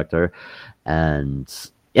director, and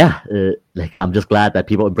yeah, like I'm just glad that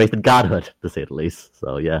people embrace the godhood, to say the least.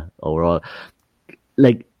 So yeah, overall,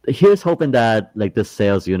 like here's hoping that like this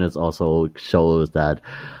sales units also shows that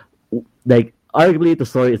like arguably the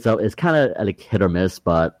story itself is kind of like hit or miss,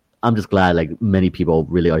 but I'm just glad like many people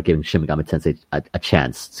really are giving Shin Megami Tensei a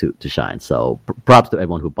chance to shine. So props to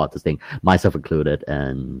everyone who bought this thing, myself included.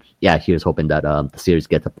 And yeah, here's hoping that the series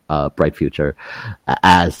gets a bright future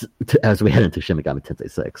as we head into Shin Megami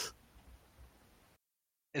Tensei 6.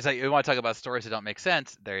 Is that you want to talk about stories that don't make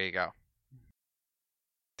sense? There you go.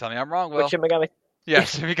 Tell me I'm wrong, Will. Shin Megami. Yeah,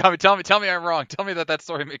 Shin Megami. Tell me I'm wrong. Tell me that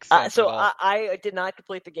story makes sense. So I did not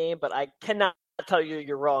complete the game, but I cannot tell you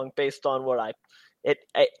you're wrong based on what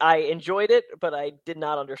I enjoyed it, but I did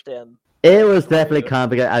not understand. It was definitely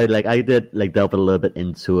complicated. I did like delve a little bit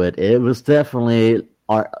into it. It was definitely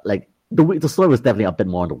the story was definitely a bit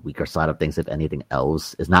more on the weaker side of things, if anything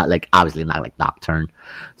else. It's not like obviously not like Nocturne,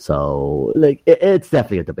 so like it's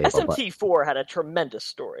definitely a debate. SMT 4 had a tremendous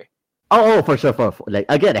story. Oh, for sure. For like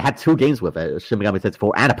again, it had 2 games with it: Shin Megami Tensei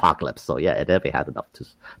 4 and Apocalypse. So yeah, it definitely had enough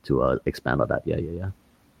to expand on that. Yeah.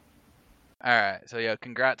 All right, so yeah,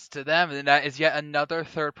 congrats to them. And that is yet another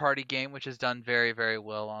third-party game which has done very, very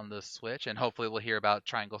well on the Switch, and hopefully we'll hear about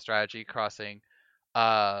Triangle Strategy crossing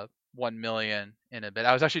 1 million in a bit.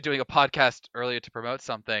 I was actually doing a podcast earlier to promote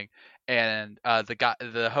something, and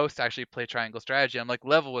the host actually played Triangle Strategy. I'm like,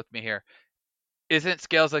 level with me here. Isn't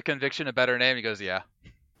Scales of Conviction a better name? He goes, yeah.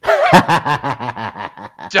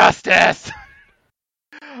 Justice!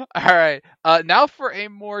 All right. Now for a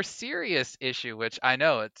more serious issue, which I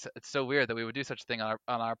know it's so weird that we would do such a thing on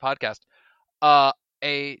our podcast.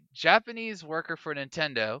 A Japanese worker for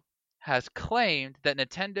Nintendo has claimed that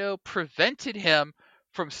Nintendo prevented him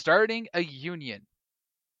from starting a union.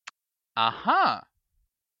 Not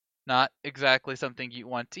exactly something you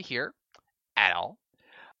want to hear at all.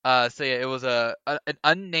 So yeah, it was an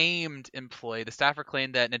unnamed employee. The staffer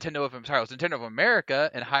claimed that it was Nintendo of America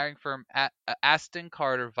and hiring firm Aston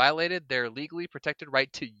Carter violated their legally protected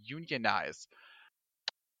right to unionize.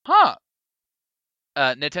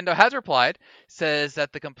 Nintendo has replied, says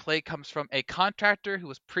that the complaint comes from a contractor who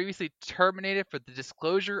was previously terminated for the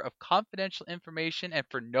disclosure of confidential information and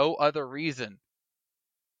for no other reason.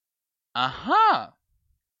 The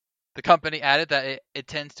company added that it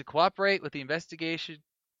intends to cooperate with the investigation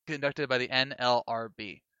conducted by the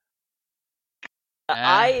NLRB.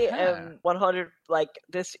 I am 100 like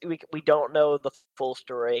this. We don't know the full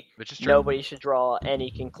story. Which is true. Nobody should draw any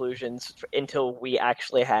conclusions until we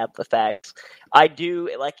actually have the facts. I do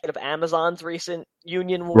like of Amazon's recent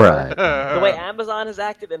union war. Right. The way Amazon has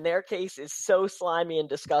acted in their case is so slimy and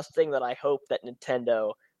disgusting that I hope that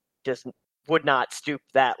Nintendo just would not stoop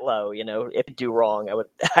that low. You know, if they do wrong,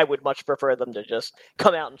 I would much prefer them to just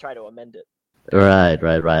come out and try to amend it. Right.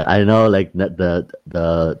 I know, like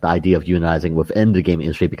the idea of unionizing within the game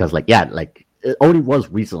industry, because it only was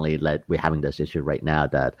recently that we're having this issue right now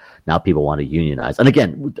that now people want to unionize, and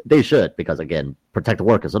again they should, because again protect the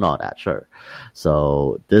workers and all that, sure.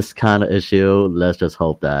 So this kind of issue, let's just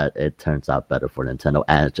hope that it turns out better for Nintendo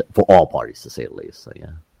and for all parties, to say the least. So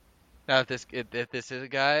yeah. Now, if this is a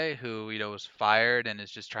guy who was fired and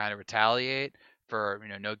is just trying to retaliate for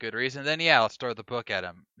no good reason, then yeah, let's throw the book at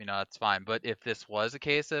him. That's fine. But if this was a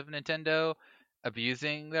case of Nintendo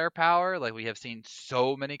abusing their power, like we have seen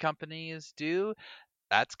so many companies do,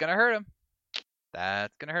 that's gonna hurt him.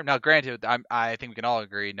 That's gonna hurt him. Now, granted, I think we can all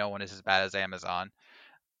agree no one is as bad as Amazon,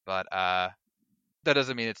 but that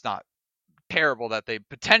doesn't mean it's not terrible that they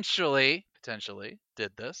potentially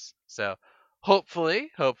did this. So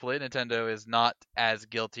hopefully Nintendo is not as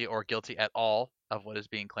guilty or guilty at all of what is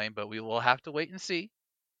being claimed, but we will have to wait and see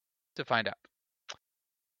to find out.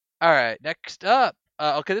 All right, next up.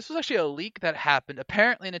 Okay, this was actually a leak that happened.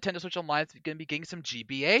 Apparently, Nintendo Switch Online is going to be getting some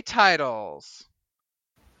GBA titles.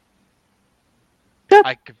 Yeah.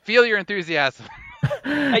 I can feel your enthusiasm.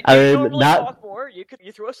 I normally talk more. You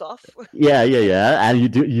threw us off. Yeah, and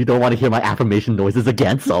you don't want to hear my affirmation noises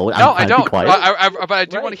again, so no, I don't. Be quiet. But I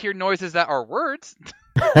do want to hear noises that are words.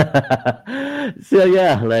 So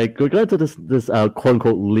yeah, like we're going to this quote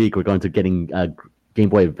unquote leak. We're going to getting Game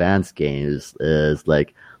Boy Advance games. Is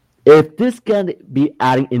like, if this can be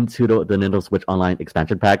adding into the Nintendo Switch Online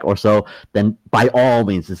expansion pack or so, then by all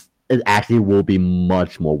means, it actually will be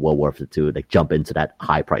much more well worth it to jump into that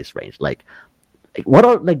high price range. Like what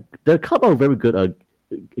are there are a couple of very good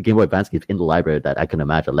Game Boy Advance games in the library that I can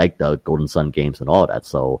imagine, like the Golden Sun games and all that.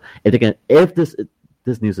 So if this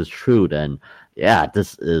news is true, then yeah,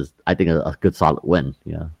 this is, I think, a good solid win.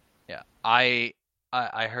 Yeah.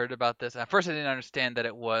 I heard about this. At first, I didn't understand that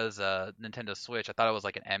it was a Nintendo Switch. I thought it was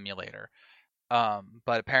like an emulator.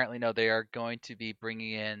 But apparently, no, they are going to be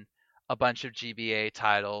bringing in a bunch of GBA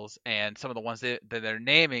titles, and some of the ones that they're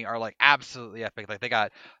naming are like absolutely epic. Like they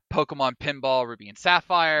got Pokemon Pinball Ruby and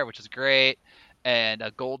Sapphire, which is great, and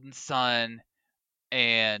Golden Sun,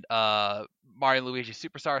 and Mario and Luigi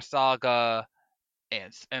Superstar Saga,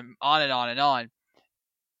 and on and on and on.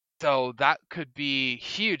 So that could be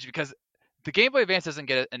huge, because the Game Boy Advance doesn't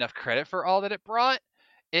get enough credit for all that it brought.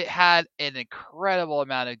 It had an incredible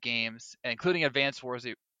amount of games, including Advance Wars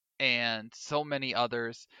and so many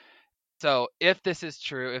others. So if this is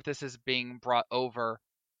true, if this is being brought over,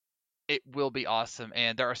 it will be awesome.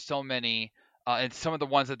 And there are so many, and some of the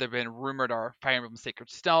ones that have been rumored are Fire Emblem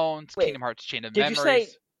Sacred Stones, Kingdom Hearts Chain of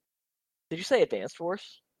Memories. Did you say Advance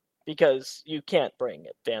Wars? Because you can't bring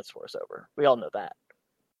Advance Wars over. We all know that.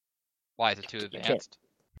 Why is it too advanced?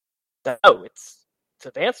 No, it's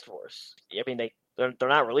Advanced Wars. I mean, they're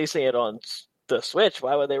not releasing it on the Switch.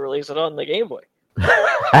 Why would they release it on the Game Boy?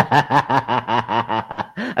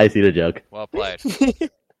 I see the joke. Well played.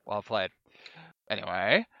 Well played.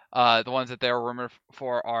 Anyway, the ones that they're rumored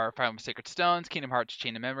for are Fire Emblem Sacred Stones, Kingdom Hearts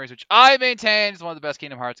Chain of Memories, which I maintain is one of the best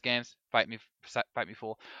Kingdom Hearts games. Fight me,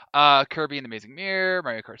 fool. Kirby and the Amazing Mirror,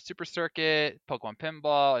 Mario Kart Super Circuit, Pokemon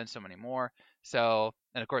Pinball, and so many more. So,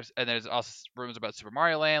 and of course, and there's also rumors about Super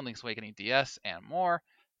Mario Land, Link's Awakening DS, and more.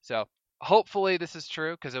 So, hopefully this is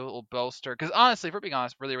true because it will bolster. Because honestly, if we're being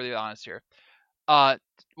honest, really, really honest here,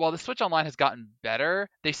 while the Switch Online has gotten better,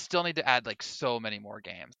 they still need to add like so many more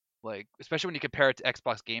games. Like, especially when you compare it to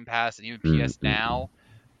Xbox Game Pass and even PS Now.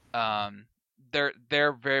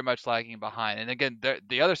 They're very much lagging behind. And again,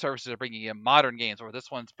 the other services are bringing in modern games, where this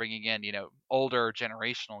one's bringing in older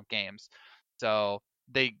generational games. So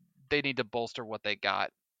they need to bolster what they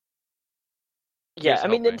got. Yeah, I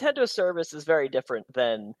mean, Nintendo's service is very different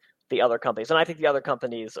than the other companies, and I think the other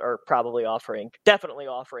companies are probably definitely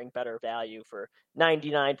offering better value for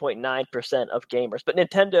 99.9% of gamers. But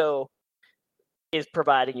Nintendo is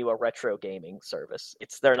providing you a retro gaming service.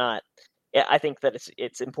 They're not. I think that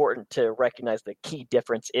it's important to recognize the key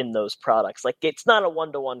difference in those products. Like, it's not a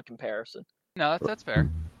 1-to-1 comparison. No, that's fair.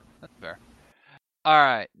 That's fair. All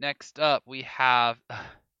right, next up we have.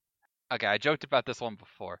 Okay, I joked about this one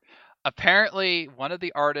before. Apparently, one of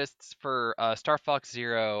the artists for Star Fox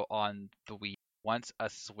Zero on the Wii wants a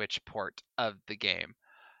Switch port of the game.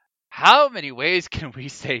 How many ways can we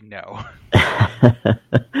say no?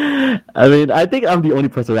 I mean, I think I'm the only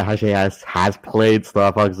person that actually has played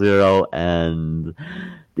Star Fox Zero, and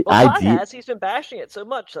the idea. Todd he's been bashing it so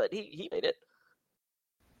much that he played it.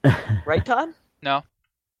 Right, Todd? No.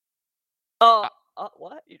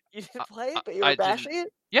 What? You didn't play it, but you were bashing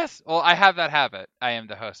it? Yes. Well, I have that habit. I am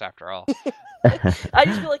the host after all. I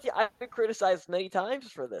just feel like I've been criticized many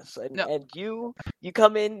times for this, and you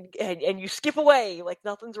come in and you skip away like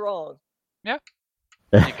nothing's wrong. Yeah.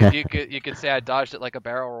 You could say I dodged it like a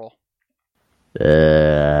barrel roll.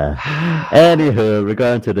 Anywho,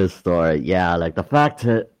 regarding to this story, yeah, like the fact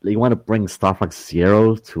that you want to bring Star Fox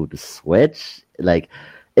Zero to the Switch, like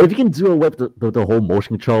if you can do away with the whole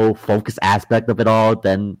motion control focus aspect of it all,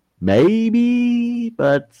 then maybe.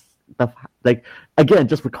 But like again,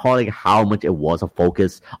 just recalling how much it was a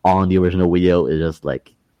focus on the original Wii U is just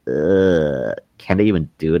like, can they even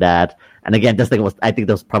do that? And again, this thing I think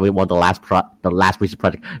that was probably one of the last recent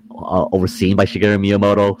project overseen by Shigeru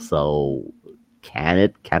Miyamoto. So can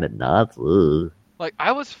it not? Ugh. Like,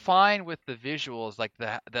 I was fine with the visuals, like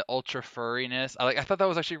the ultra furriness. I thought that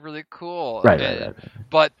was actually really cool. Right.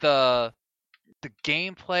 But the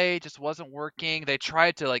gameplay just wasn't working. They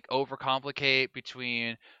tried to like overcomplicate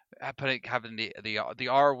between having the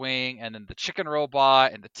R wing and then the chicken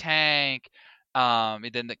robot and the tank. And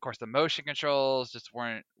then of course the motion controls just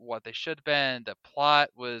weren't what they should have been. The plot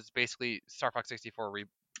was basically Star Fox 64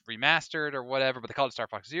 remastered or whatever, but they called it Star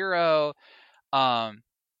Fox Zero.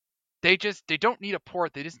 They don't need a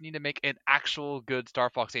port. They just need to make an actual good Star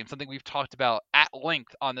Fox game. Something we've talked about at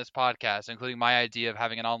length on this podcast, including my idea of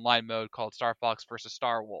having an online mode called Star Fox versus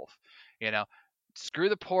Star Wolf. Screw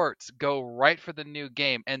the ports, go right for the new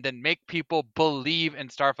game, and then make people believe in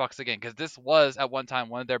Star Fox again. Because this was at one time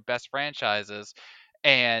one of their best franchises,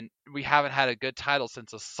 and we haven't had a good title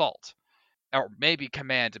since Assault, or maybe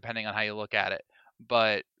Command, depending on how you look at it.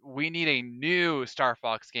 But we need a new Star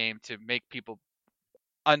Fox game to make people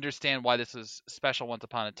understand why this was special once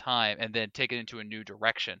upon a time, and then take it into a new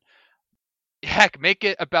direction. Heck, make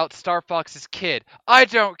it about Star Fox's kid. I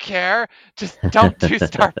don't care. Just don't do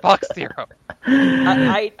Star Fox Zero.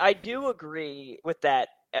 I do agree with that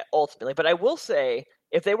ultimately, but I will say,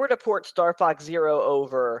 if they were to port Star Fox Zero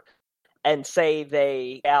over and say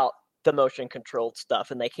they out the motion controlled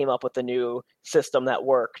stuff and they came up with a new system that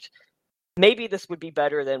worked, maybe this would be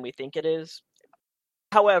better than we think it is.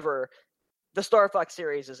 However, the Star Fox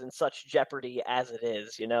series is in such jeopardy as it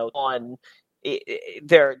is, on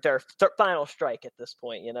their final strike at this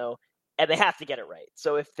point, and they have to get it right.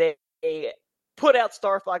 So if they put out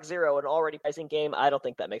Star Fox Zero, an already pricing game, I don't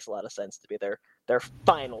think that makes a lot of sense to be their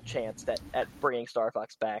final chance at bringing Star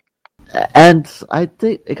Fox back. And I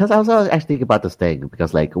think, because I was actually thinking about this thing,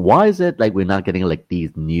 because like, why is it like we're not getting like these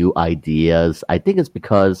new ideas? I think it's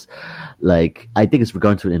because it's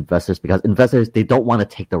regarding to investors, because investors, they don't want to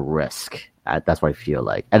take the risk. That's what I feel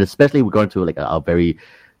like. And especially we're going to like a very,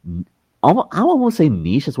 I won't say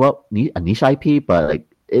niche as well, a niche IP, but like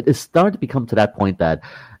it is starting to become to that point that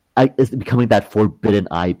it's becoming that forbidden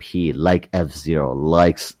IP, like F-Zero,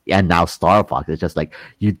 and now Star Fox. It's just like,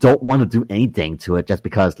 you don't want to do anything to it just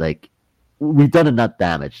because like we've done enough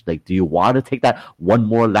damage. Like, do you want to take that one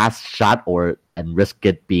more last shot and risk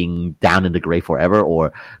it being down in the grave forever,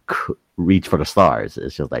 or reach for the stars?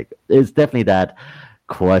 It's just like, it's definitely that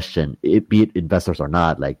question, be it investors or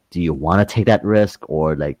not. Like, do you want to take that risk,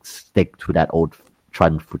 or like stick to that old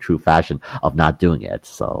tried and true fashion of not doing it.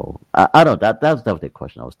 So I don't know. That was the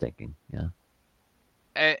question I was thinking. Yeah.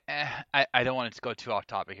 I don't want to go too off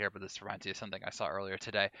topic here, but this reminds me of something I saw earlier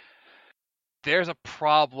today. There's a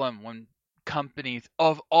problem when companies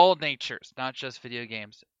of all natures, not just video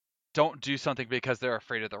games, don't do something because they're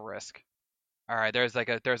afraid of the risk. All right, there's like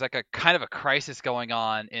a kind of a crisis going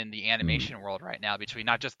on in the animation world right now between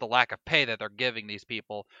not just the lack of pay that they're giving these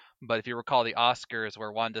people, but if you recall the Oscars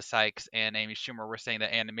where Wanda Sykes and Amy Schumer were saying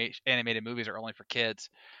that animated movies are only for kids,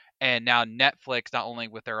 and now Netflix, not only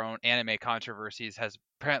with their own anime controversies, has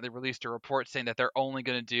apparently released a report saying that they're only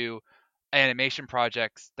going to do animation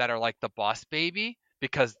projects that are like the Boss Baby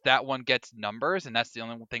because that one gets numbers and that's the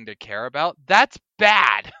only thing they care about. That's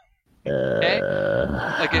bad. Okay?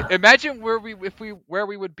 Like imagine where we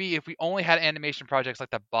would be if we only had animation projects like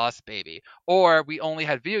the Boss Baby, or we only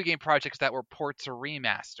had video game projects that were ports or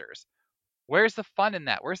remasters. Where's the fun in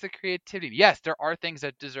that? Where's the creativity? Yes, there are things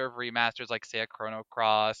that deserve remasters, like say a Chrono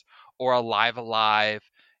Cross or a Live Alive,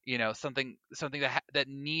 something that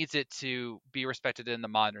needs it to be respected in the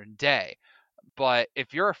modern day. But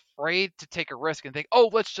if you're afraid to take a risk and think, oh,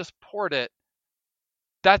 let's just port it,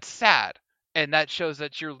 that's sad. And that shows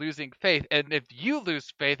that you're losing faith. And if you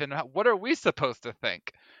lose faith, then what are we supposed to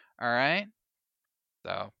think? All right.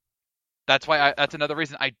 So that's why that's another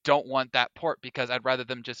reason I don't want that port, because I'd rather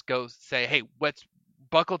them just go say, hey, let's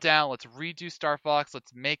buckle down. Let's redo Star Fox.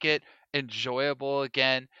 Let's make it enjoyable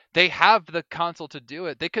again. They have the console to do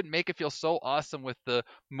it. They could make it feel so awesome with the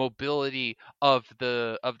mobility of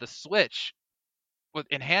the Switch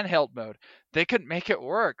in handheld mode. They could make it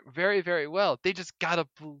work very, very well. They just gotta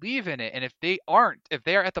believe in it. And if they are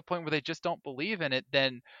at the point where they just don't believe in it,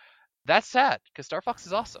 then that's sad, because Star Fox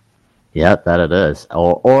is awesome. Yeah, that it is.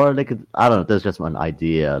 Or they could, I don't know, there's just one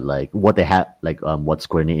idea, like what they have, like what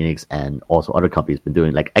Square Enix and also other companies been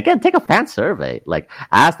doing. Like, again, take a fan survey. Like,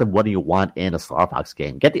 ask them what do you want in a Star Fox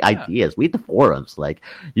game. Get the ideas. Read the forums. Like,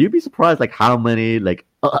 you'd be surprised, like, how many, like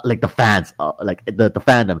the fans, like the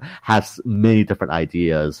fandom has many different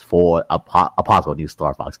ideas for a possible new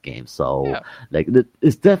Star Fox game. So, like,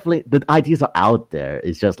 it's definitely, the ideas are out there.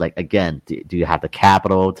 It's just like, again, do you have the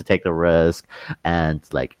capital to take the risk? And,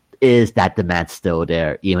 like, is that demand still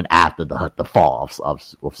there even after the fall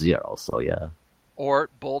of Zero? So yeah.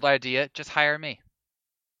 Or bold idea, just hire me.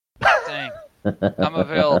 Dang. I'm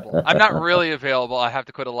available. I'm not really available. I have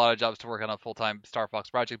to quit a lot of jobs to work on a full-time Star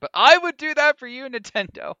Fox project, but I would do that for you,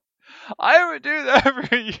 Nintendo. I would do that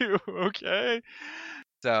for you, okay?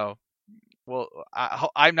 So, well,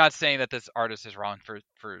 I'm not saying that this artist is wrong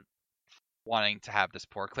for wanting to have this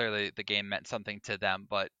port. Clearly, the game meant something to them,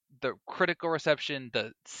 but the critical reception,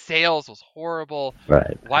 the sales was horrible.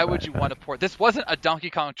 Right. Why would you want to port? This wasn't a Donkey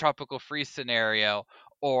Kong Tropical Freeze scenario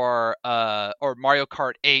or Mario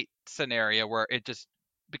Kart 8 scenario where it just,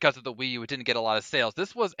 because of the Wii U, it didn't get a lot of sales.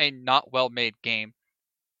 This was a not well-made game,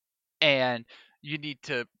 and if you need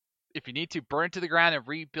to burn it to the ground and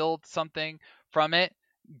rebuild something from it,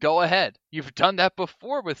 go ahead. You've done that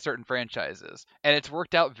before with certain franchises, and it's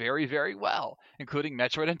worked out very, very well, including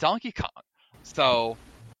Metroid and Donkey Kong. So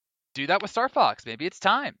do that with Star Fox. Maybe it's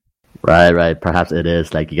time. Right. Perhaps it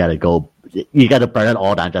is. Like, you gotta burn it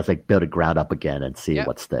all down, just like build it ground up again and see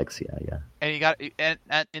what sticks. Yeah. And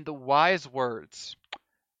and in the wise words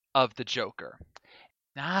of the Joker,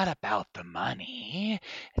 not about the money,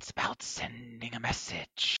 it's about sending a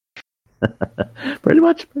message. Pretty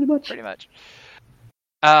much.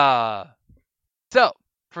 So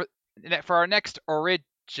for our next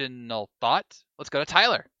original thought, let's go to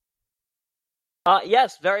Tyler.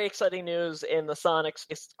 Yes, very exciting news in the Sonics.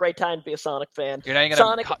 It's a great time to be a Sonic fan. You're not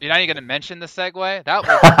even gonna mention the segue? That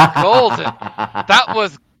was golden. That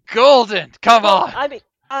was golden. Come on. I mean,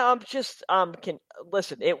 I'm just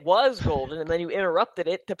listen. It was golden, and then you interrupted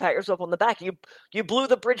it to pat yourself on the back. You blew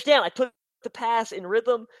the bridge down. I took the pass in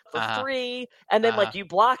rhythm for 3, and then like you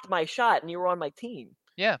blocked my shot, and you were on my team.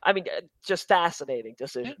 Yeah. I mean, just fascinating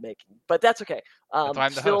decision making, but that's okay. That's why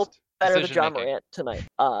I'm the still host. Better than John Morant tonight.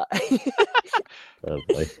 Oh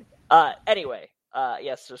boy. Anyway,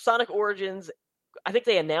 yes. So Sonic Origins, I think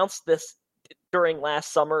they announced this during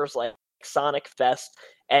last summer's like Sonic Fest,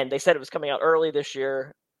 and they said it was coming out early this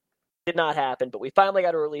year. Did not happen, but we finally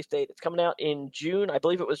got a release date. It's coming out in June. I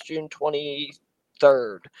believe it was June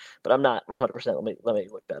 23rd, but I'm not 100%. Let me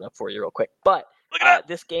look that up for you real quick. But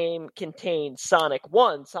this game contains Sonic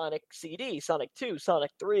 1, Sonic CD, Sonic 2,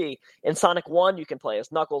 Sonic 3. In Sonic 1, you can play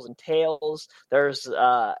as Knuckles and Tails. There's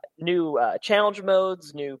new challenge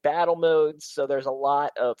modes, new battle modes, so there's a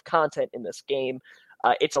lot of content in this game.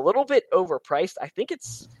 It's a little bit overpriced. I think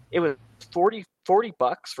it was $40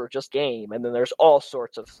 for just game, and then there's all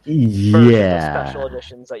sorts of versions of special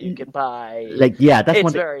editions that you can buy.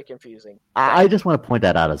 That's very confusing. I just want to point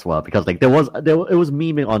that out as well, because it was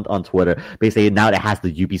memeing on Twitter. Basically, now it has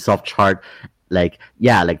the Ubisoft chart.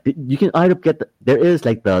 You can either get there is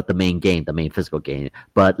the main game, the main physical game,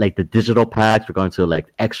 but the digital packs are going to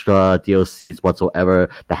extra DLCs whatsoever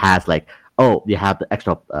that has you have the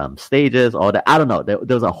extra stages, all that. I don't know.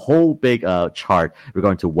 There's a whole big chart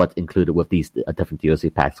regarding to what's included with these different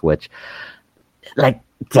DLC packs, which,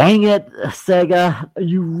 dang it, Sega,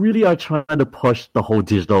 you really are trying to push the whole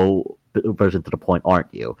digital version to the point,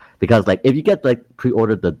 aren't you? Because if you get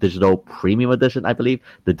pre-order the digital premium edition, I believe,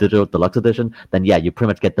 the digital deluxe edition, then yeah, you pretty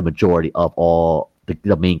much get the majority of all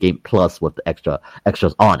the main game plus with the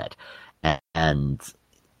extras on it. And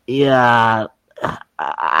yeah,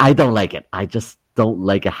 I don't like it. I just don't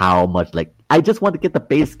like how much I just want to get the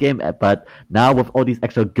base game, but now with all these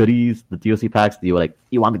extra goodies, the DLC packs, you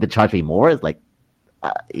want me to charge me more? It's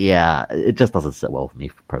yeah, it just doesn't sit well with me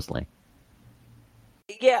personally.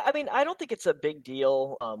 Yeah, I mean, I don't think it's a big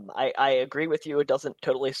deal. I agree with you. It doesn't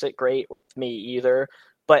totally sit great with me either.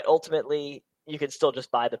 But ultimately, you can still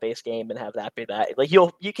just buy the base game and have that be that.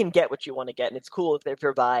 You can get what you want to get, and it's cool if they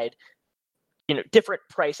provide different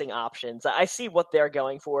pricing options. I see what they're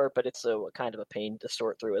going for, but it's a kind of a pain to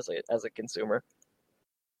sort through as a consumer.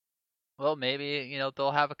 Well, maybe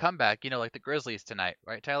they'll have a comeback. Like the Grizzlies tonight,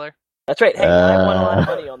 right, Tyler? That's right. Hey, I won a lot of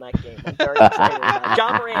money on that game. I'm very excited.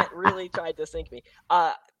 John Morant really tried to sink me.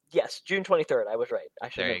 Yes, June 23rd. I was right. I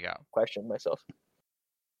should have questioned myself.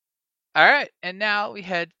 All right, and now we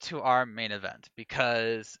head to our main event,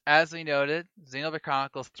 because, as we noted, Xenoblade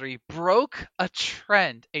Chronicles 3 broke a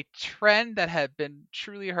trend that had been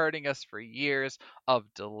truly hurting us for years of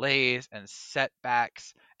delays and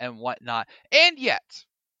setbacks and whatnot. And yet,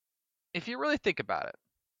 if you really think about it,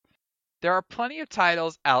 there are plenty of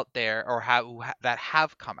titles out there that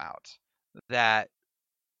have come out that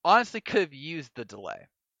honestly could have used the delay,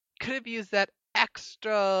 could have used that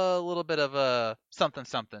extra little bit of a something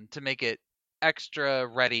to make it extra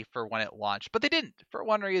ready for when it launched, but they didn't, for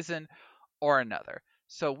one reason or another.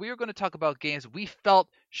 So we are going to talk about games we felt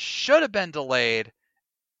should have been delayed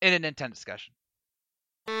in a Nintendo discussion.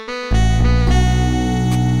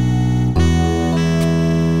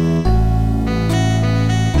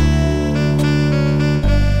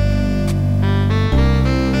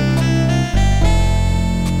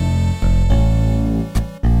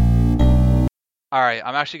 All right,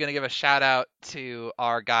 I'm actually going to give a shout out to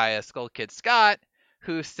our guy, Skull Kid Scott,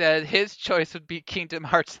 who said his choice would be Kingdom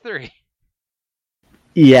Hearts 3.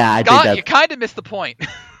 Yeah, I Scott, think you kind of missed the point.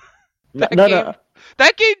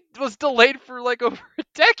 That game was delayed for over a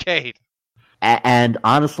decade. And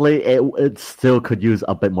honestly, it still could use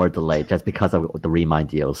a bit more delay just because of the Remind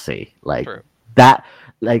DLC. True. That,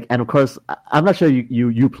 and of course, I'm not sure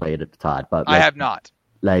you played it, Todd, but I have not.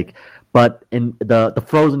 But in the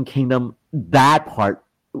Frozen Kingdom, that part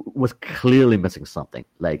was clearly missing something.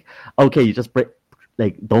 Okay, you just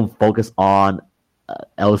don't focus on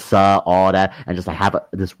Elsa, all that, and just have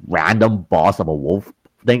this random boss of a wolf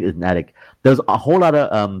thing. Isn't that there's a whole lot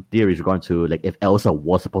of theories regarding to if Elsa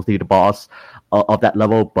was supposed to be the boss of that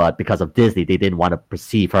level, but because of Disney, they didn't want to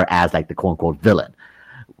perceive her as the quote unquote villain.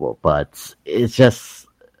 Well, but it's just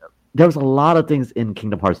there was a lot of things in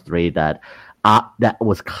Kingdom Hearts 3 that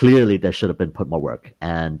was clearly there should have been put more work.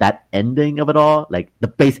 And that ending of it all, the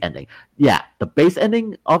base ending. Yeah, the base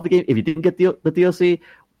ending of the game, if you didn't get the DLC,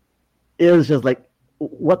 it was just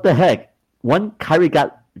what the heck? Kyrie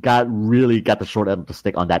got the short end of the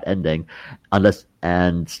stick on that ending, there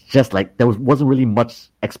wasn't really much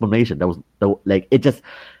explanation. It just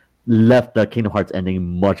left the Kingdom Hearts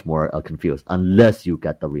ending much more confused, unless you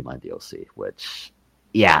get the Remind DLC, which,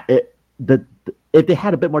 yeah, if they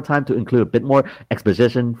had a bit more time to include a bit more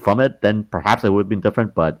exposition from it, then perhaps it would have been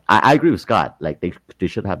different. But I agree with Scott. They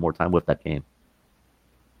should have more time with that game.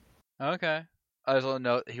 Okay. I just want to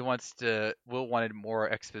note Will wanted more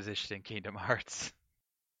exposition in Kingdom Hearts.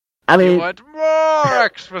 I mean, you want more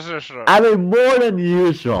exposition. I mean, more than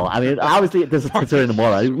usual. I mean, obviously, this is considering the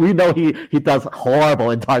moral. We know he does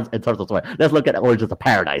horrible in terms of story. Let's look at Origins of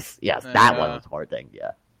Paradise. Yes, that one was a hard thing.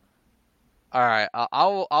 Yeah. All right, I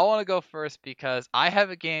want to go first because I have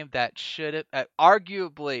a game that should have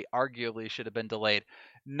arguably should have been delayed,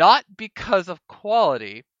 not because of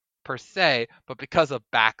quality per se, but because of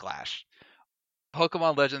backlash.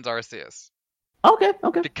 Pokemon Legends Arceus. Okay.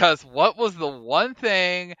 Because what was the one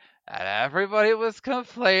thing that everybody was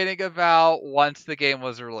complaining about once the game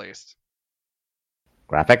was released?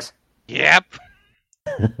 Graphics. Yep.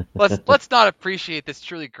 Let's not appreciate this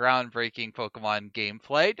truly groundbreaking Pokemon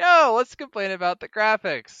gameplay. No, let's complain about the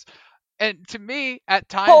graphics. And to me, at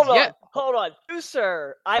times, Hold on, you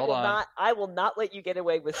sir. I Hold on. will not let you get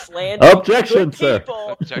away with slandering Objection, good sir.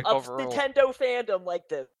 people Object of overruled. Nintendo fandom like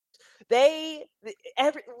this.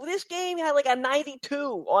 This game had like a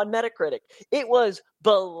 92 on Metacritic. It was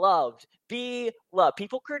beloved.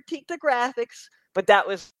 People critique the graphics, but that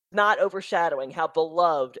was not overshadowing how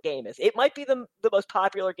beloved the game is. It might be the most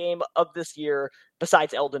popular game of this year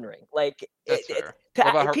besides Elden Ring. Like, That's fair. What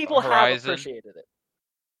about people have Horizon? appreciated it.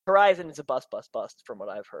 Horizon is a bust from what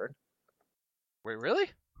I've heard. Wait, really?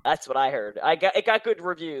 That's what I heard. It got good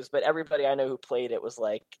reviews, but everybody I know who played it was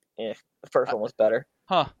like, the first one was better.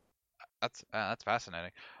 Huh. That's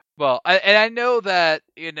fascinating. Well, I know that,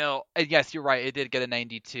 and yes, you're right, it did get a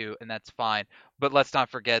 92, and that's fine. But let's not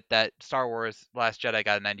forget that Star Wars Last Jedi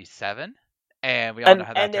got a 97, and we all know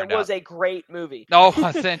how that turned out. And it was a great movie. No, it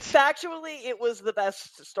wasn't. Factually, it was the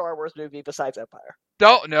best Star Wars movie besides Empire.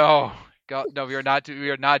 No. No, we are not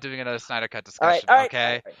doing another Snyder Cut discussion. All right,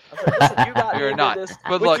 okay. All right. Listen, you got we me are not. This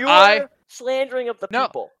but with look, your slandering of the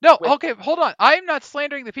people. No. Okay, hold on. I am not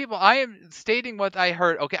slandering the people. I am stating what I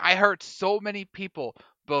heard. Okay, I heard so many people,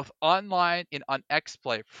 both online and on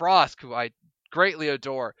XPlay. Frosk, who I greatly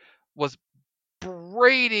adore, was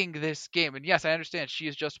berating this game. And yes, I understand she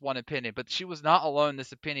is just one opinion, but she was not alone in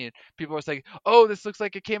this opinion. People were saying, oh, this looks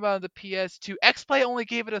like it came out of the PS2. XPlay only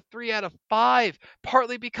gave it a 3 out of 5,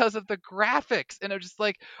 partly because of the graphics. And I'm just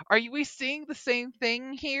like, are we seeing the same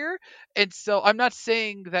thing here? And so I'm not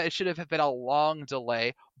saying that it should have been a long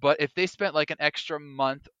delay, but if they spent like an extra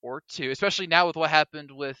month or two, especially now with what happened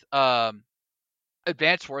with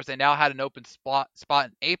Advance Wars, they now had an open spot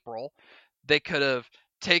in April. They could have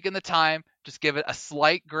taken the time, just give it a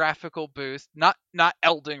slight graphical boost, not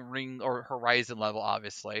Elden Ring or Horizon level,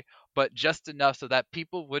 obviously, but just enough so that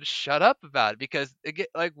people would shut up about it. Because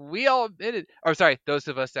like we all admitted, or sorry, those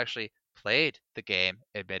of us actually played the game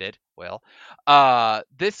admitted, Will,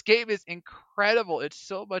 this game is incredible. It's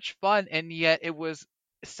so much fun, and yet it was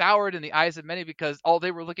soured in the eyes of many because all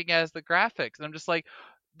they were looking at is the graphics. And I'm just like,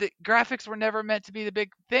 the graphics were never meant to be the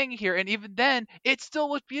big thing here, and even then, it still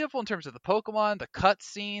looked beautiful in terms of the Pokemon, the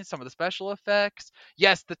cutscenes, some of the special effects.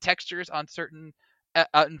 Yes, the textures on certain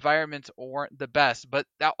environments weren't the best, but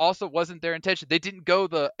that also wasn't their intention. They didn't go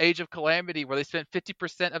the Age of Calamity where they spent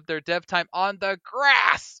 50% of their dev time on the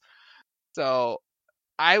grass. So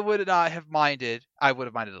I would not have minded. I would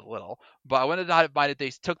have minded a little, but I would not have minded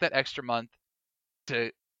they took that extra month to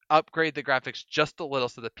upgrade the graphics just a little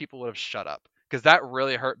so that people would have shut up. Because that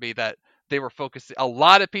really hurt me that they were focusing. A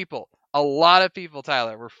lot of people,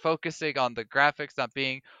 Tyler, were focusing on the graphics not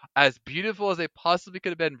being as beautiful as they possibly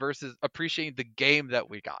could have been versus appreciating the game that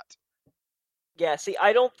we got. Yeah, see,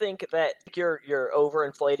 I don't think that you're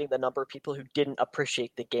overinflating the number of people who didn't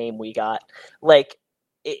appreciate the game we got. Like,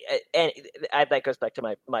 and that goes back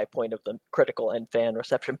to my point of the critical and fan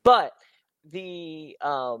reception. But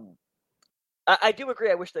I do agree.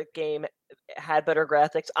 I wish the game had better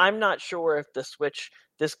graphics. I'm not sure if the Switch,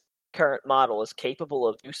 this current model, is capable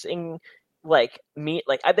of using they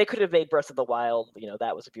could have made Breath of the Wild.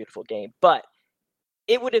 That was a beautiful game, but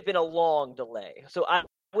it would have been a long delay. So I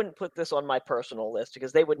wouldn't put this on my personal list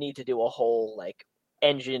because they would need to do a whole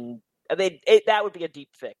engine. That would be a deep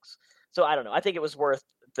fix. So I don't know. I think it was worth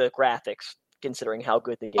the graphics considering how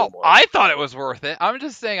good the game was. I thought it was worth it. I'm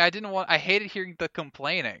just saying I hated hearing the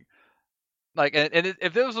complaining. Like, and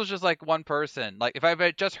if this was just like one person, like if I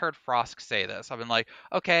had just heard Frosk say this, I've been like,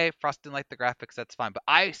 okay, Frost didn't like the graphics, that's fine. But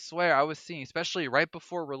I swear I was seeing, especially right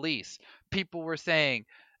before release, people were saying,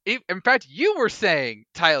 in fact, you were saying,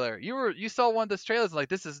 Tyler, you saw one of those trailers and like,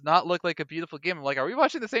 this does not look like a beautiful game. I'm like, are we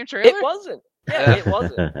watching the same trailer? It wasn't. Yeah, it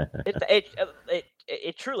wasn't.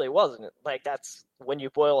 It truly wasn't. Like, that's when you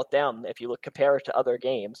boil it down. If you compare it to other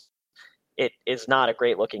games, it is not a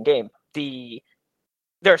great looking game.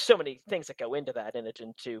 There are so many things that go into that, in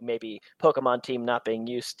addition to maybe Pokemon Team not being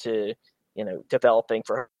used to, developing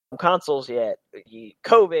for consoles yet,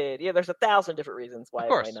 COVID. Yeah, there's 1,000 different reasons why it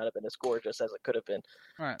might not have been as gorgeous as it could have been.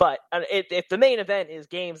 Right. But if the main event is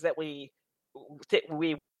games that we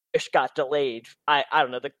wish got delayed, I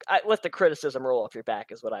don't know. Let the criticism roll off your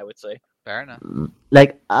back is what I would say. Fair enough.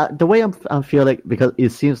 The way I'm feeling, because it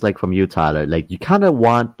seems like from you, Tyler, you kind of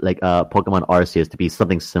want Pokemon Arceus to be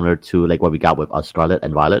something similar to what we got with Scarlet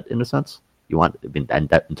and Violet in a sense. You want in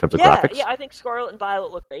terms of graphics? Yeah, I think Scarlet and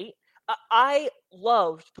Violet look great. I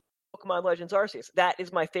loved Pokemon Legends Arceus. That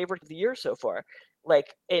is my favorite of the year so far.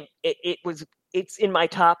 It's in my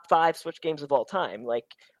top 5 Switch games of all time.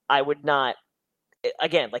 I would not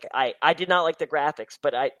again, like I did not like the graphics,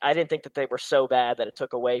 but I didn't think that they were so bad that it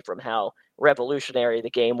took away from how revolutionary the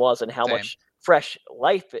game was and how Same. much fresh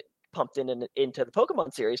life it pumped into the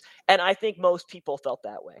Pokemon series. And I think most people felt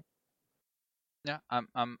that way. Yeah,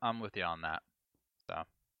 I'm with you on that. So,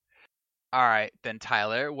 all right, then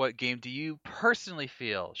Tyler, what game do you personally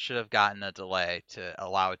feel should have gotten a delay to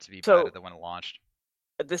allow it to be better than when it launched?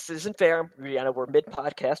 This isn't fair. I know we're mid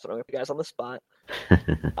podcast, but I'm going to put you guys on the spot.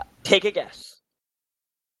 Take a guess.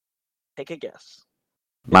 Take a guess.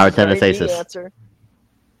 Mario Tennis Aces. Answer.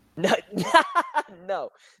 No, no.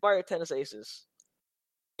 Mario Tennis Aces.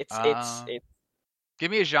 It's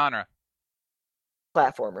give me a genre.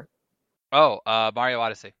 Platformer. Oh, Mario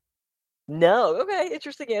Odyssey. No. Okay,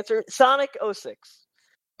 interesting answer. Sonic 06.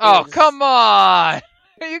 Oh, come on!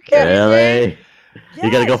 Are you kidding Really? me? Yes.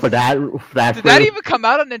 You gotta go for that? Did that even come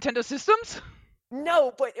out on Nintendo systems?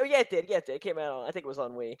 No, but yeah, it did. Yeah, it did. It came out on, I think it was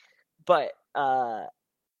on Wii. But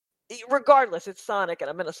regardless, it's Sonic, and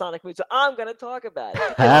I'm in a Sonic mood, so I'm going to talk about it.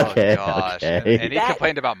 Okay, oh, gosh. okay. And he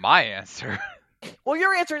complained about my answer. Well,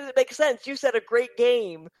 your answer doesn't make sense. You said a great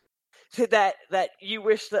game that you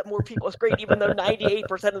wish that more people was great, even though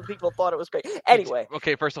 98% of the people thought it was great. Anyway.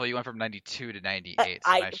 Okay, first of all, you went from 92 to 98.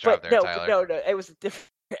 So nice job there, Tyler. No, it was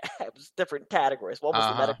different categories. One was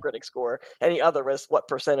the Metacritic score, and the other was what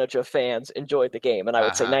percentage of fans enjoyed the game. And I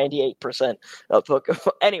would say 98% of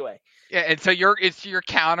Pokemon. Anyway. Yeah, and so your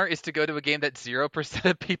counter is to go to a game that 0%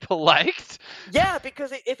 of people liked? Yeah,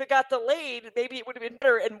 because if it got delayed, maybe it would have been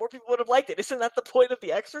better and more people would have liked it. Isn't that the point of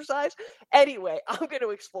the exercise? Anyway, I'm going to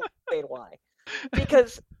explain why.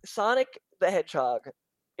 Because Sonic the Hedgehog,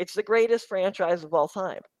 it's the greatest franchise of all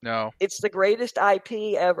time. No. It's the greatest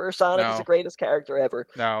IP ever. Sonic is the greatest character ever.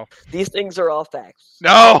 No. These things are all facts.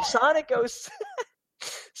 No! Sonic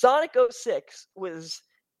 06 was...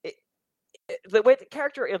 the way the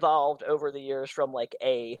character evolved over the years from like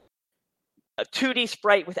a 2D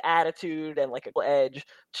sprite with attitude and like a edge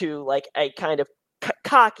to like a kind of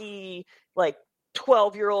cocky like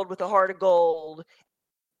 12-year-old with a heart of gold.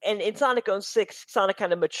 And in Sonic 06, Sonic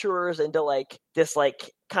kind of matures into like this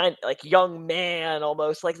like kind of like young man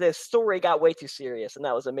almost. Like the story got way too serious, and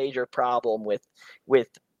that was a major problem with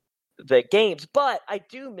the games. But I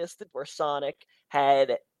do miss it where Sonic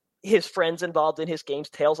had his friends involved in his games.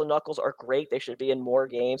 Tails and Knuckles are great. They should be in more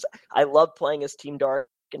games. I love playing as Team Dark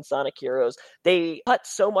and Sonic Heroes. They cut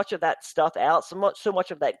so much of that stuff out. So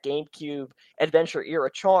much of that GameCube adventure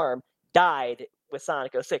era charm died with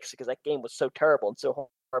Sonic 06 because that game was so terrible and so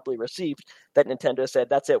horribly received that Nintendo said,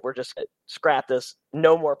 that's it. We're just going to scrap this.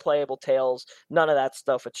 No more playable Tails. None of that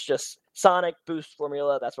stuff. It's just Sonic Boost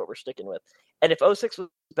formula. That's what we're sticking with. And if 06 was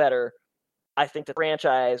better, I think the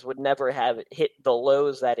franchise would never have hit the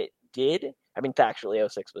lows that it did. I mean, factually,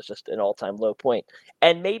 06 was just an all-time low point.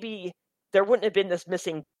 And maybe there wouldn't have been this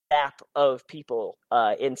missing gap of people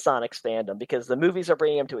in Sonic's fandom because the movies are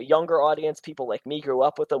bringing them to a younger audience. People like me grew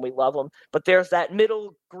up with them. We love them. But there's that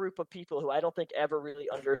middle group of people who I don't think ever really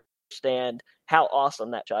understand how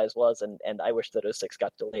awesome that franchise was. And I wish that 06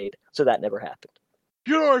 got delayed. So that never happened.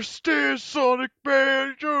 You understand, Sonic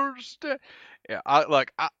Man. You understand. Yeah,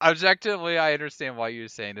 objectively, I understand why you're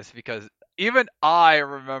saying this because even I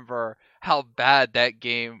remember how bad that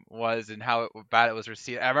game was and how bad it was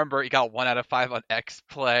received. I remember it got 1 out of 5 on X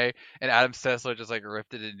Play, and Adam Sessler just like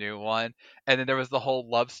ripped it a new one. And then there was the whole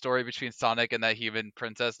love story between Sonic and that human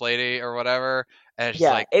princess lady or whatever. And it's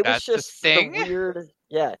just like it that's was just the thing. Weird,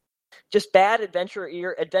 just bad adventure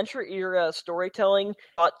era storytelling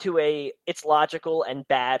brought to its logical and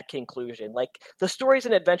bad conclusion. Like the stories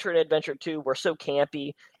in Adventure and Adventure 2 were so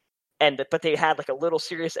campy, but they had like a little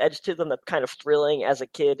serious edge to them that's kind of thrilling as a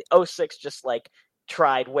kid. 06 just like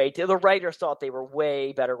tried the writers thought they were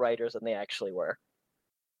way better writers than they actually were.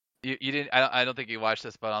 You didn't. I don't think you watched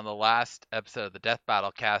this, but on the last episode of the Death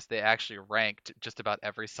Battle cast, they actually ranked just about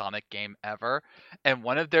every Sonic game ever, and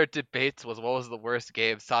one of their debates was what was the worst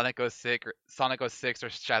game, Sonic 06 or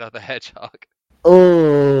Shadow the Hedgehog.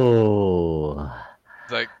 Oh,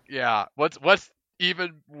 it's like yeah, what's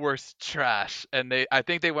even worse? Trash. And I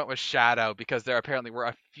think they went with Shadow because there apparently were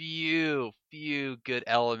a few good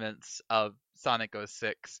elements of Sonic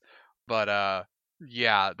 06, but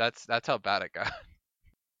yeah, that's how bad it got.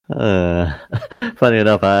 Funny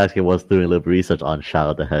enough, I actually was doing a little research on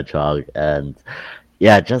Shadow the Hedgehog, and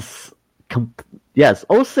yeah, yes,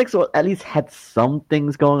 06 at least had some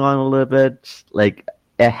things going on a little bit. Like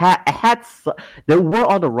they were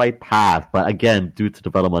on the right path, but again, due to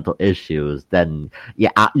developmental issues, then yeah,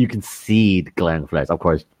 you can see the glaring flags. Of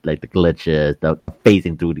course, like the glitches, the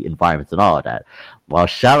phasing through the environments, and all of that. While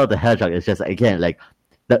Shadow the Hedgehog is just again like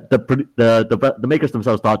the makers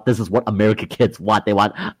themselves thought this is what American kids want. They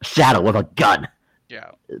want Shadow with a gun.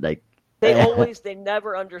 Yeah. Like they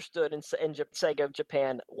never understood in Sega of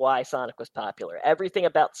Japan why Sonic was popular. Everything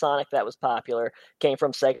about Sonic that was popular came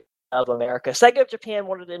from Sega of America. Sega of Japan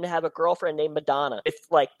wanted him to have a girlfriend named Madonna with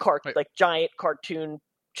like giant cartoon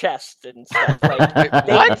chest and stuff. Like,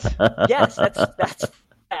 what? Yes, that's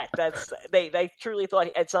they truly thought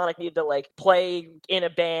Sonic needed to like play in a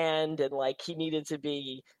band and like he needed to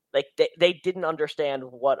be like they didn't understand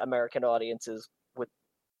what American audiences would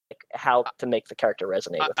like, how to make the character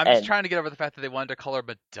resonate with. I'm just trying to get over the fact that they wanted to call her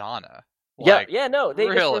Madonna. Like, no, they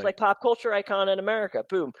really? just was like pop culture icon in America.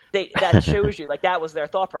 Boom. That shows you like that was their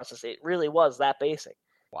thought process. It really was that basic.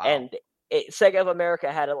 Wow. And Sega of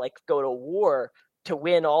America had to like go to war to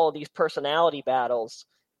win all of these personality battles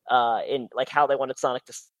in like how they wanted Sonic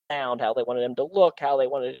to sound, how they wanted him to look, how they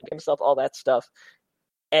wanted himself, all that stuff.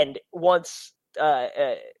 And once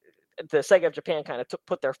the Sega of Japan kind of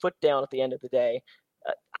put their foot down at the end of the day,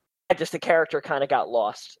 just the character kind of got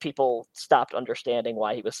lost. People stopped understanding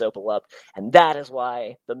why he was so beloved. And that is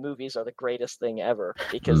why the movies are the greatest thing ever,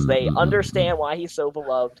 because they understand why he's so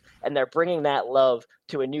beloved, and they're bringing that love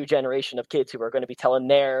to a new generation of kids who are going to be telling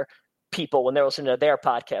their people when they're listening to their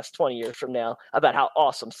podcast 20 years from now about how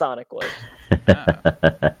awesome Sonic was. Yeah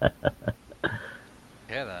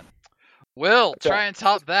then. Will, try and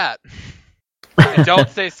top that. And don't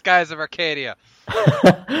say Skies of Arcadia.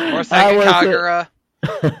 Or Sega Kagura.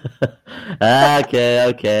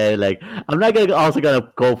 Okay. Like, I'm not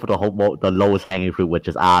gonna go for the lowest hanging fruit, which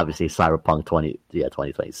is obviously Cyberpunk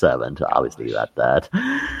 2027. To obviously that.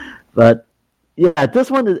 But yeah, this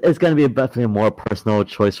one is gonna be definitely a more personal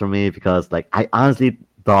choice for me because, like, I honestly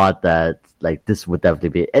thought that like this would definitely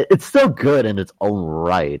be. It's still good in its own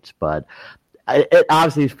right, but it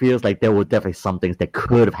obviously feels like there were definitely some things that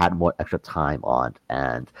could have had more extra time on,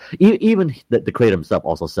 and even the creator himself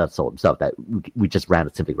also said so himself that we just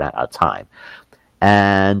simply ran out of time.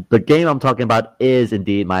 And the game I'm talking about is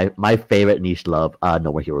indeed my favorite niche love,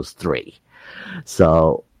 No More Heroes 3.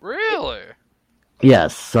 So really.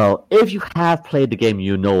 Yes, so if you have played the game,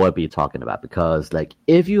 you know what we're talking about, because like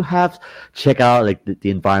if you have checked out like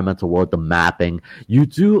the environmental world, the mapping, you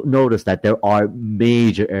do notice that there are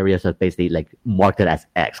major areas that basically like marked it as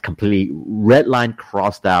X, completely red line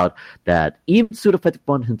crossed out, that even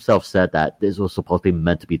Suda51 himself said that this was supposed to be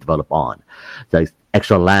meant to be developed on. So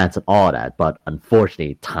extra lands and all that, but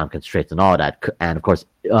unfortunately time constraints and all that, and of course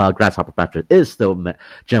Grasshopper Factory is still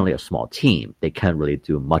generally a small team. They can't really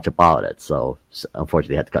do much about it, so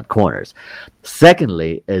unfortunately they had to cut corners.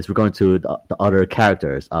 Secondly is we're going to the other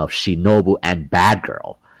characters of Shinobu and Bad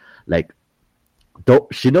Girl. Like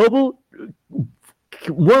Shinobu,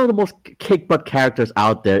 one of the most kick-butt characters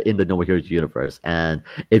out there in the No More Heroes universe, and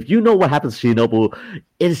if you know what happens to Shinobu,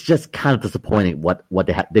 it's just kind of disappointing what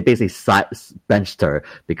they had. They basically benched her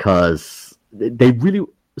because they really.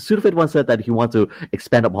 Sudafed once said that he wants to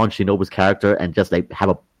expand upon Shinobu's character and just like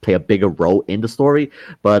play a bigger role in the story,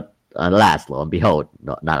 but alas, lo and behold,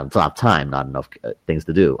 not enough time, not enough things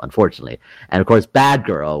to do, unfortunately. And of course, Bad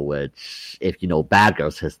Girl, which if you know Bad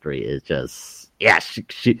Girl's history, is just. Yeah,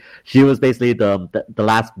 she was basically the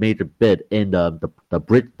last major bit in the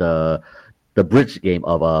bridge game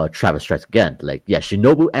of Travis Strikes Again. Like, yeah,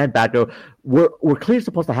 Shinobu and Bad Girl were clearly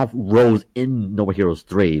supposed to have roles in No More Heroes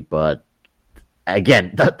 3, but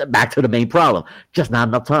again, back to the main problem, just not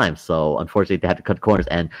enough time. So unfortunately, they had to cut corners,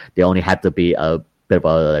 and they only had to be a bit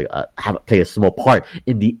of play a small part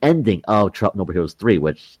in the ending of No More Heroes 3,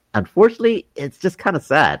 which unfortunately it's just kind of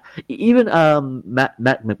sad. Even Matt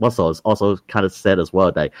McMuscle has also kind of said as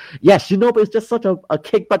well that yeah, Shinobu is just such a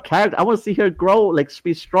kick butt character. I want to see her grow, like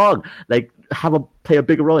be strong, like play a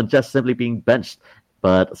bigger role than just simply being benched.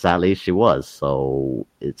 But sadly, she was. So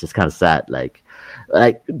it's just kind of sad. Like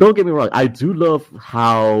don't get me wrong, I do love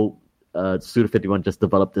how Suda51 just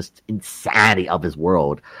developed this insanity of his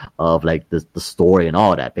world, of like the story and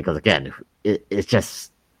all that, because again, it's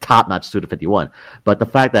just top-notch Suda51. But the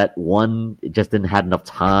fact that one, it just didn't have enough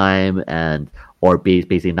time or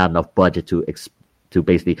basically not enough budget to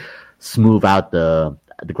basically smooth out the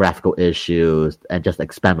graphical issues and just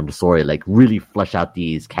expand on the story, like really flesh out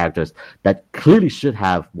these characters that clearly should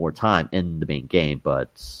have more time in the main game, but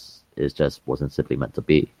it just wasn't simply meant to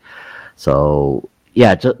be. So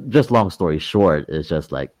yeah, just long story short, it's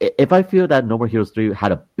just like, if I feel that No More Heroes 3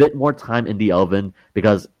 had a bit more time in the oven,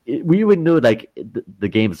 because we even knew like the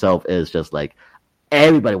game itself is just like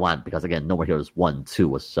everybody wanted, because again, No More Heroes 1, 2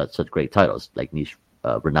 was such great titles, like niche,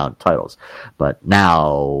 renowned titles. But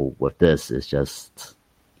now with this, it's just,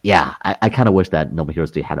 yeah, I kind of wish that No More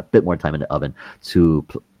Heroes 3 had a bit more time in the oven to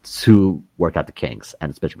to work out the kinks,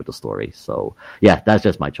 and especially with the story. So yeah, that's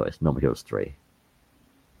just my choice. No More Heroes 3.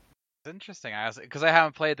 It's interesting, because I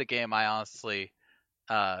haven't played the game. I honestly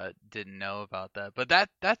didn't know about that, but that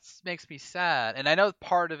makes me sad. And I know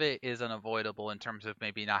part of it is unavoidable in terms of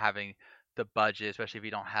maybe not having the budget, especially if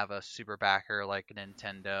you don't have a super backer like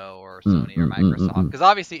Nintendo or Sony or Microsoft. Because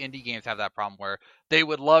obviously indie games have that problem where they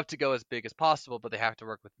would love to go as big as possible, but they have to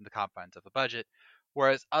work within the confines of a budget.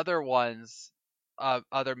 Whereas other ones,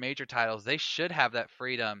 other major titles, they should have that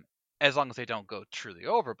freedom, as long as they don't go truly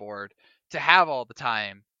overboard, to have all the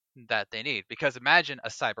time that they need. Because imagine a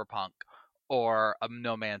Cyberpunk or a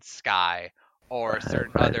No Man's Sky or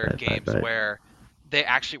certain other games where they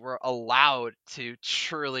actually were allowed to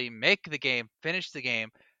truly make the game, finish the game.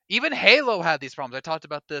 Even Halo had these problems. I talked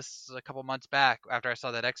about this a couple months back after I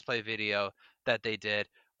saw that X-Play video that they did,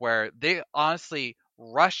 where they honestly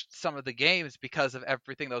rushed some of the games because of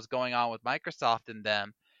everything that was going on with Microsoft and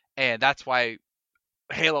them. And that's why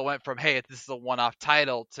Halo went from, hey, this is a one-off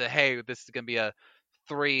title, to, hey, this is going to be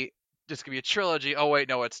a trilogy. Oh, wait,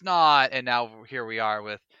 no, it's not. And now here we are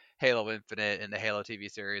with Halo Infinite and the Halo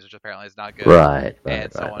TV series, which apparently is not good.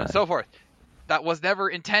 And so on and so forth. That was never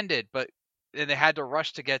intended, and they had to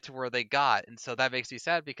rush to get to where they got. And so that makes me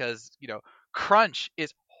sad because, crunch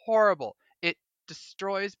is horrible. It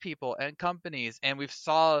destroys people and companies. And we've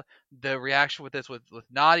saw the reaction with this with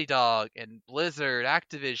Naughty Dog and Blizzard,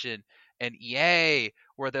 Activision, and EA,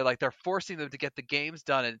 where they're forcing them to get the games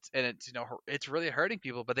done, and it's really hurting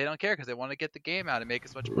people, but they don't care because they want to get the game out and make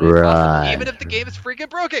as much money as possible, even if the game is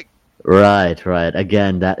freaking broken. Right.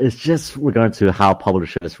 Again, that is just regarding to how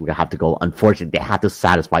publishers have to go. Unfortunately, they have to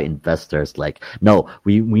satisfy investors. Like, no,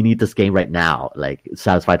 we need this game right now. Like,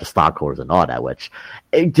 satisfy the stockholders and all that. Which,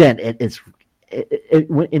 again,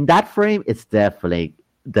 in that frame, it's definitely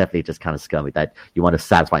just kind of scummy that you want to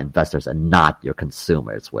satisfy investors and not your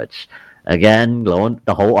consumers. Which, again,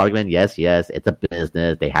 the whole argument, yes, it's a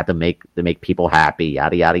business. They have to make people happy,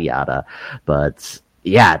 yada yada yada. But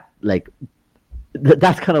yeah, like.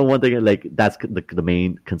 That's kind of one thing. Like, that's the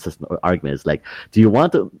main consistent argument is, like, do you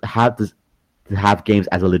want to have games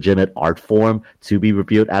as a legitimate art form to be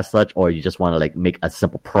reviewed as such, or you just want to like make a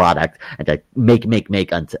simple product and like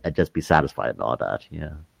make and just be satisfied and all that? Yeah.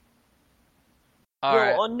 Will,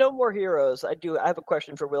 right. On No More Heroes, I have a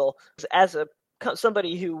question for Will. As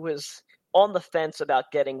somebody who was on the fence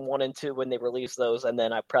about getting 1 and 2 when they released those, and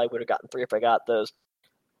then I probably would have gotten 3 if I got those.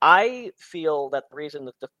 I feel that the reason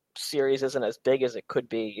that the series isn't as big as it could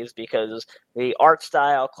be is because the art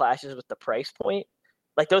style clashes with the price point.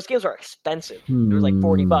 Like, those games are expensive. They were like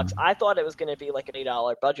 $40. I thought it was going to be like an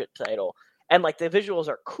 $8 budget title, and like the visuals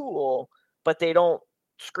are cool, but they don't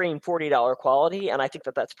scream $40 quality. And I think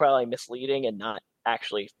that that's probably misleading and not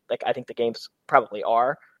actually, like, I think the games probably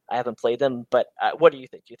are. I haven't played them, but what do you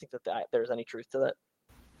think? Do you think that there's any truth to that?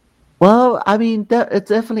 Well, I mean, it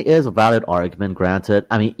definitely is a valid argument, granted.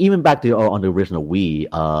 I mean, even back to on the original Wii,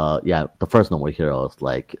 the first No More Heroes,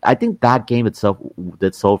 like, I think that game itself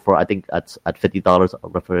did sold for, I think, at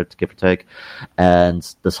 $50, give or take. And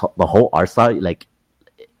the whole art style, like,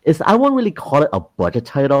 I won't really call it a budget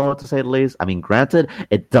title, to say the least. I mean, granted,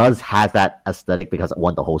 it does have that aesthetic because,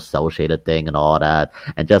 one, the whole cel-shaded thing and all that.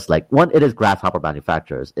 And just, like, one, it is Grasshopper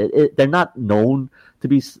manufacturers. They're not known to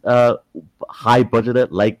be high-budgeted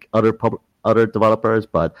like other developers,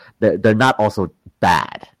 but they're not also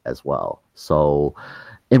bad as well. So,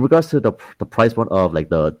 in regards to the price point of, like,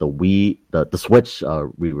 the Wii, the Switch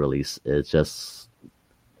re-release, it's just,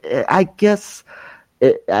 I guess...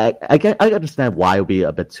 I understand why it would be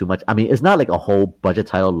a bit too much. I mean, it's not like a whole budget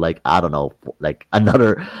title, like, I don't know, like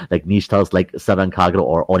another like niche titles like Seven Kagero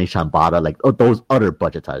or Onishambara, like those other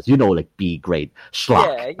budget titles, like B-grade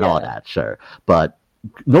schlock and all that, sure. But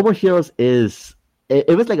No More Heroes is,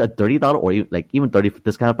 it was like a $30 or even $30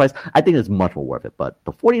 this kind of price. I think it's much more worth it. But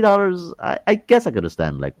the $40, I guess I could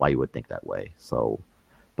understand like why you would think that way. So,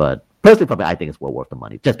 but personally, for me, I think it's well worth the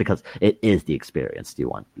money, just because it is the experience you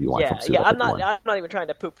want. I'm not even trying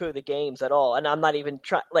to poo-poo the games at all, and I'm not even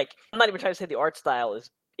trying to say the art style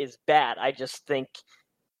is bad. I just think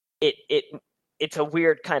it's a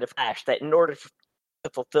weird kind of clash that in order to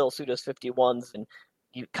fulfill Suda's 51s, and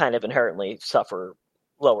you kind of inherently suffer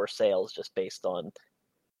lower sales just based on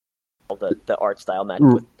the art style match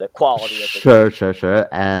with the quality of the Sure.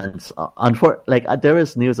 And there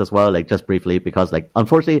is news as well, like, just briefly, because like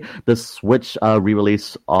unfortunately the Switch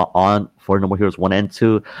re-release for No More Heroes 1 and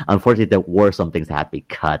 2, unfortunately there were some things that had to be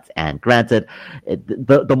cut, and granted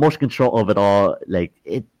the motion control of it all, like,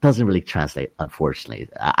 it doesn't really translate, unfortunately.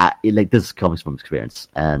 This comes from experience,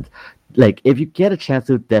 and like if you get a chance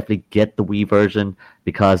to, definitely get the Wii version,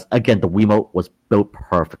 because again the Wiimote was built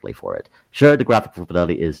perfectly for it. Sure, the graphical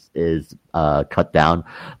fidelity is cut down,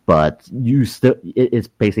 but it's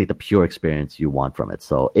basically the pure experience you want from it.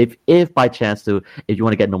 So if by chance if you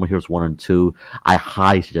want to get No More Heroes 1 and 2, I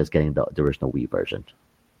highly suggest getting the original Wii version.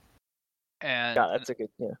 And God, that's a good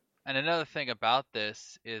And another thing about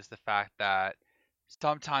this is the fact that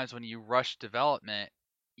sometimes when you rush development,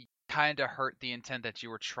 you kind of hurt the intent that you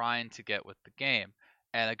were trying to get with the game.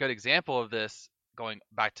 And a good example of this, going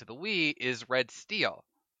back to the Wii, is Red Steel.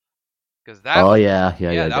 Because that was a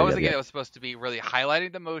game that was supposed to be really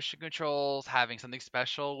highlighting the motion controls, having something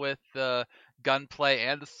special with the gunplay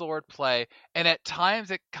and the sword play. And at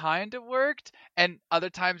times it kind of worked, and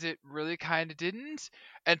other times it really kind of didn't.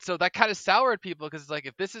 And so that kind of soured people, because it's like,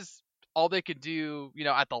 if this is all they could do,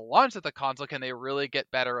 at the launch of the console, can they really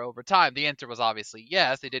get better over time? The answer was obviously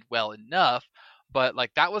yes, they did well enough. But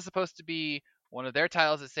like, that was supposed to be one of their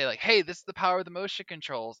titles that say like, hey, this is the power of the motion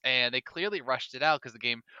controls, and they clearly rushed it out because the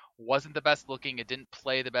game wasn't the best looking, it didn't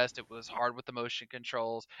play the best, it was hard with the motion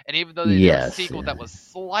controls, and even though they did a sequel that was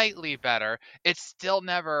slightly better, it still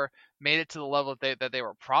never made it to the level that they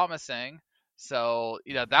were promising. So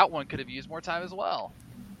that one could have used more time as well.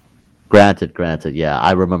 Granted, yeah,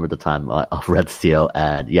 I remember the time of Red Steel,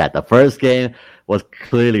 and yeah, the first game was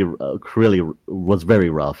clearly was very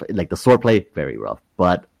rough. Like the swordplay, very rough.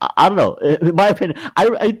 But I don't know. In my opinion,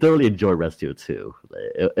 I thoroughly enjoyed Red Steel 2.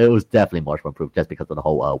 It was definitely much more improved just because of the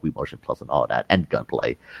whole Wii Motion Plus and all that, and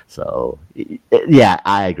gunplay. So yeah,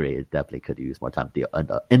 I agree. It definitely could use more time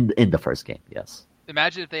in the first game. Yes.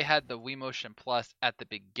 Imagine if they had the Wii Motion Plus at the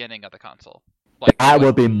beginning of the console. Like, that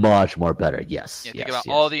would be much more better. Yes. Think about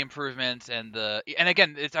all the improvements and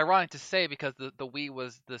again, it's ironic to say because the Wii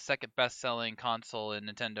was the second best-selling console in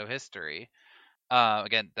Nintendo history.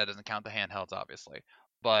 Again, that doesn't count the handhelds, obviously,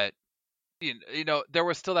 but there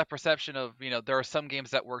was still that perception of there are some games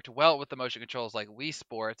that worked well with the motion controls, like Wii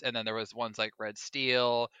Sports, and then there was ones like Red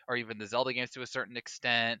Steel or even the Zelda games to a certain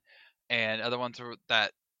extent, and other ones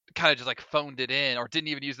that kind of just like phoned it in or didn't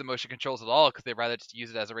even use the motion controls at all because they'd rather just use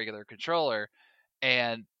it as a regular controller.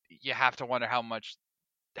 And you have to wonder how much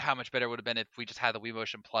better it would have been if we just had the Wii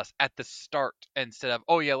Motion Plus at the start instead of,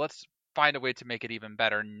 oh yeah, let's find a way to make it even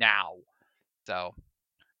better now. So,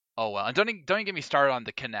 oh well. And don't even get me started on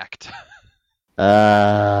the Kinect.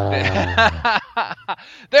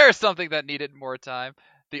 There's something that needed more time.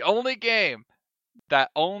 The only game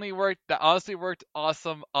that honestly worked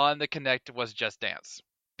awesome on the Kinect was Just Dance.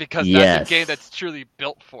 Because that's a game that's truly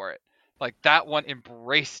built for it. Like, that one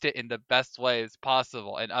embraced it in the best ways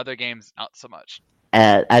possible, and other games not so much.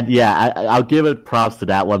 And yeah, I'll give it props to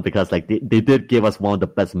that one because like they did give us one of the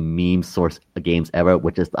best meme source games ever,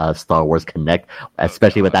 which is Star Wars Connect,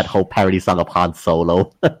 especially with that whole parody song of Han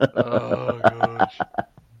Solo. Oh gosh.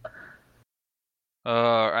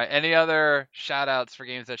 All right. Any other shout outs for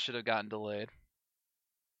games that should have gotten delayed?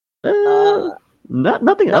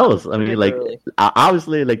 Nothing else. I mean, like,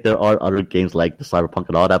 obviously, like, there are other games like the Cyberpunk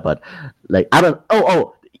and all that, but, like, I don't...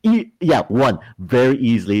 one very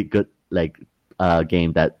easily good, like,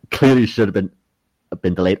 game that clearly should have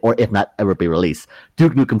been delayed, or if not, ever be released.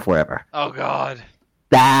 Duke Nukem Forever. Oh, God.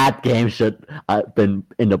 That game should have been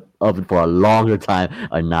in the oven for a longer time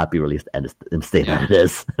and not be released in the state that it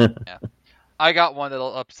is. Yeah. I got one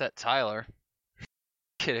that'll upset Tyler.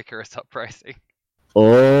 Kid Icarus Uprising.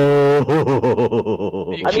 Oh,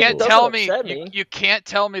 you can't tell me. You can't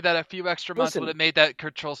tell me that a few extra months would have made that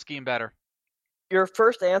control scheme better. Your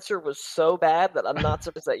first answer was so bad that I'm not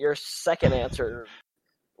surprised that your second answer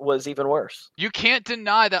was even worse. You can't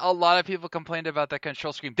deny that a lot of people complained about that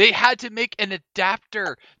control scheme. They had to make an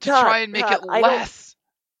adapter to try and make it less.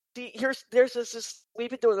 See, there's this. We've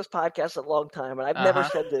been doing this podcast a long time, and I've never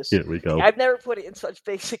said this. Here we go. I've never put it in such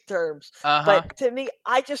basic terms. But to me,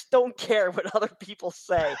 I just don't care what other people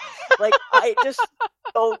say. Like, I just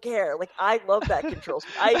don't care. Like, I love that control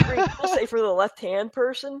scheme. I agree. People say for the left-hand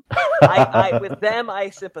person, with them, I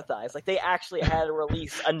sympathize. Like, they actually had to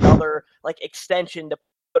release another extension to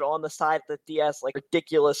put on the side of the DS,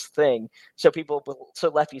 ridiculous thing, so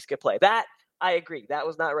lefties could play that. I agree. That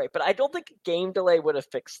was not right. But I don't think a game delay would have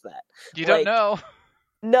fixed that. You don't know.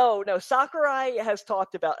 No. Sakurai has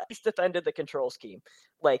talked about, he's defended the control scheme.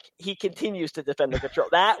 Like, he continues to defend the control.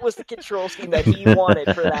 That was the control scheme that he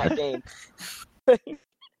wanted for that game.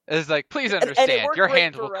 It's like, please understand, your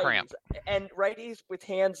hands will cramp. And righties with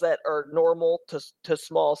hands that are normal to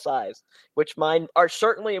small size, which mine are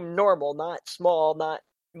certainly normal, not small, not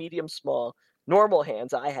medium small. Normal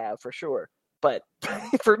hands I have, for sure. But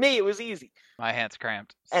for me, it was easy. My hands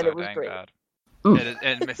cramped. And so it was dang great. Bad.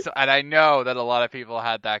 And I know that a lot of people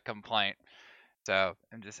had that complaint. So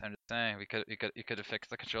I'm just saying you could have fixed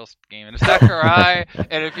the control scheme. And if Sakurai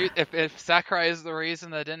and if Sakurai is the reason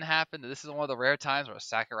that it didn't happen, this is one of the rare times where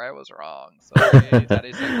Sakurai was wrong. So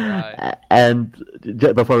Daddy Sakurai. And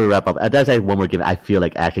before we wrap up, there's one more game I feel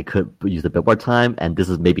like actually could use a bit more time, and this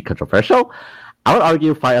is maybe controversial. I would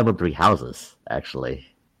argue Fire Emblem Three Houses, actually.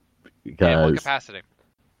 In what capacity?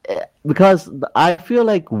 Because I feel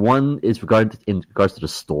like one is in regards to the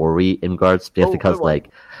story, in regards just because like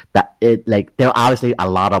that it like there are obviously a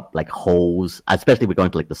lot of like holes, especially we're going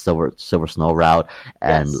to like the Silver Snow route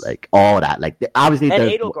and like all that. Like obviously and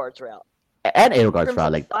Edelgard's route. And Edelgard's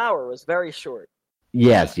route, like Flower was very short.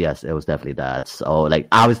 Yes, it was definitely that. So, like,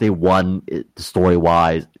 obviously,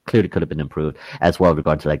 story-wise, clearly could have been improved, as well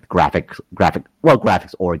regarding to like graphics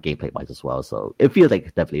or gameplay-wise as well. So, it feels like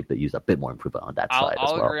definitely could use a bit more improvement on that side as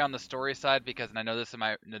well. I'll agree on the story side because, and I know this in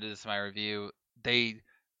my review, they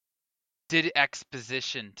did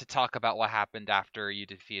exposition to talk about what happened after you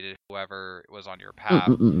defeated whoever was on your path.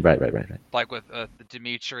 Right. Like with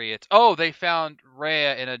Dimitri, it's they found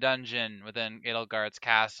Rhea in a dungeon within Edelgard's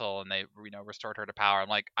castle, and they restored her to power. I'm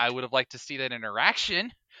like, I would have liked to see that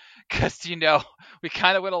interaction, because we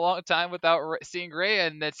kind of went a long time without seeing Rhea,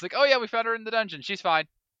 and it's like, oh yeah, we found her in the dungeon, she's fine.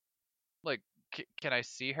 Like, can I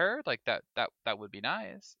see her? Like that would be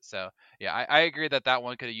nice. So yeah, I agree that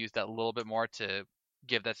one could have used that a little bit more to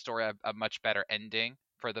give that story a much better ending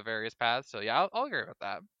for the various paths. So yeah, I'll agree with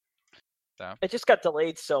that. So it just got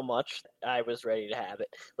delayed so much, I was ready to have it.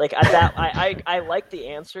 Like I like the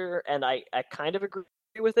answer, and I kind of agree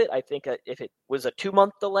with it. I think if it was a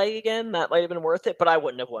 2-month delay again, that might have been worth it. But I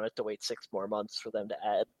wouldn't have wanted to wait 6 more months for them to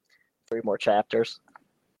add 3 more chapters.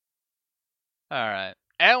 All right,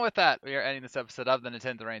 and with that, we are ending this episode of the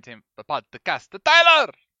Nintendo Rain Team, the podcast.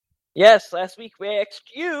 Tyler. Yes, last week we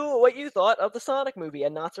asked you what you thought of the Sonic movie,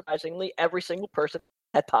 and not surprisingly, every single person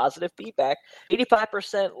had positive feedback.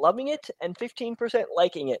 85% loving it, and 15%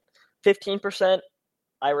 liking it. 15%,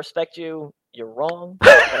 I respect you, you're wrong, but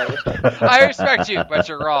I respect you. I respect you, but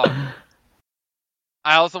you're wrong.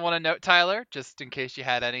 I also want to note, Tyler, just in case you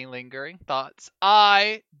had any lingering thoughts,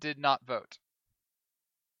 I did not vote.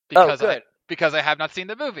 Because I have not seen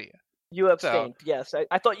the movie. You abstained, yes.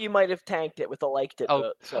 I thought you might have tanked it with a liked it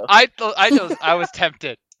vote. So. I was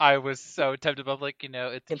tempted. I was so tempted. But like,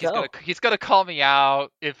 he's gonna call me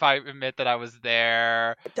out if I admit that I was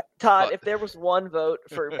there. Todd, if there was one vote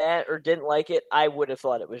for Matt or didn't like it, I would have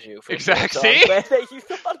thought it was you. Exactly. So I'm glad that you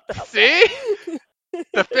thought about that.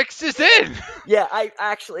 The fix is in. Yeah, I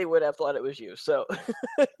actually would have thought it was you. So.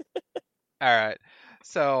 All right.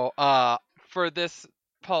 So for this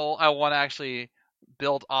poll, I want to actually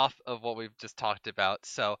build off of what we've just talked about.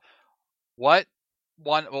 So we'll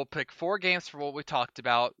pick 4 games for what we talked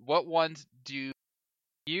about. What ones do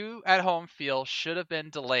you at home feel should have been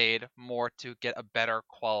delayed more to get a better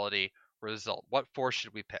quality result? What 4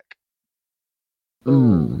 should we pick? I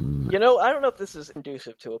don't know if this is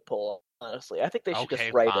conducive to a poll, honestly. I think they should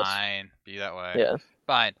just write us. Fine. Be that way. Yeah.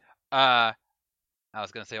 Fine. I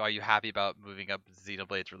was going to say, are you happy about moving up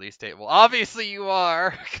Xenoblade's release date? Well, obviously you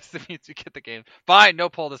are, because it means we get the game. Fine, no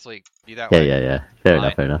poll this week. Be that way. Yeah. Fair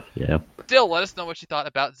enough. Yeah. Still, let us know what you thought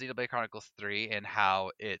about Xenoblade Chronicles 3 and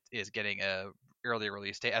how it is getting a early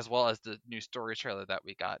release date, as well as the new story trailer that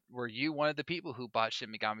we got. Were you one of the people who bought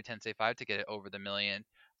Shin Megami Tensei 5 to get it over the million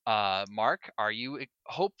mark? Are you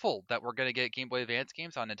hopeful that we're going to get Game Boy Advance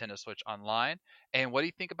games on Nintendo Switch Online? And what do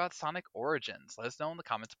you think about Sonic Origins? Let us know in the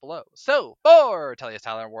comments below. So, for Tellius,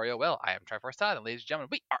 Tyler, and Wario Will, I am Triforce Todd, and ladies and gentlemen,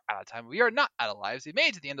 we are out of time. We are not out of lives. We made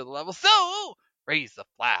it to the end of the level, so raise the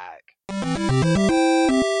flag.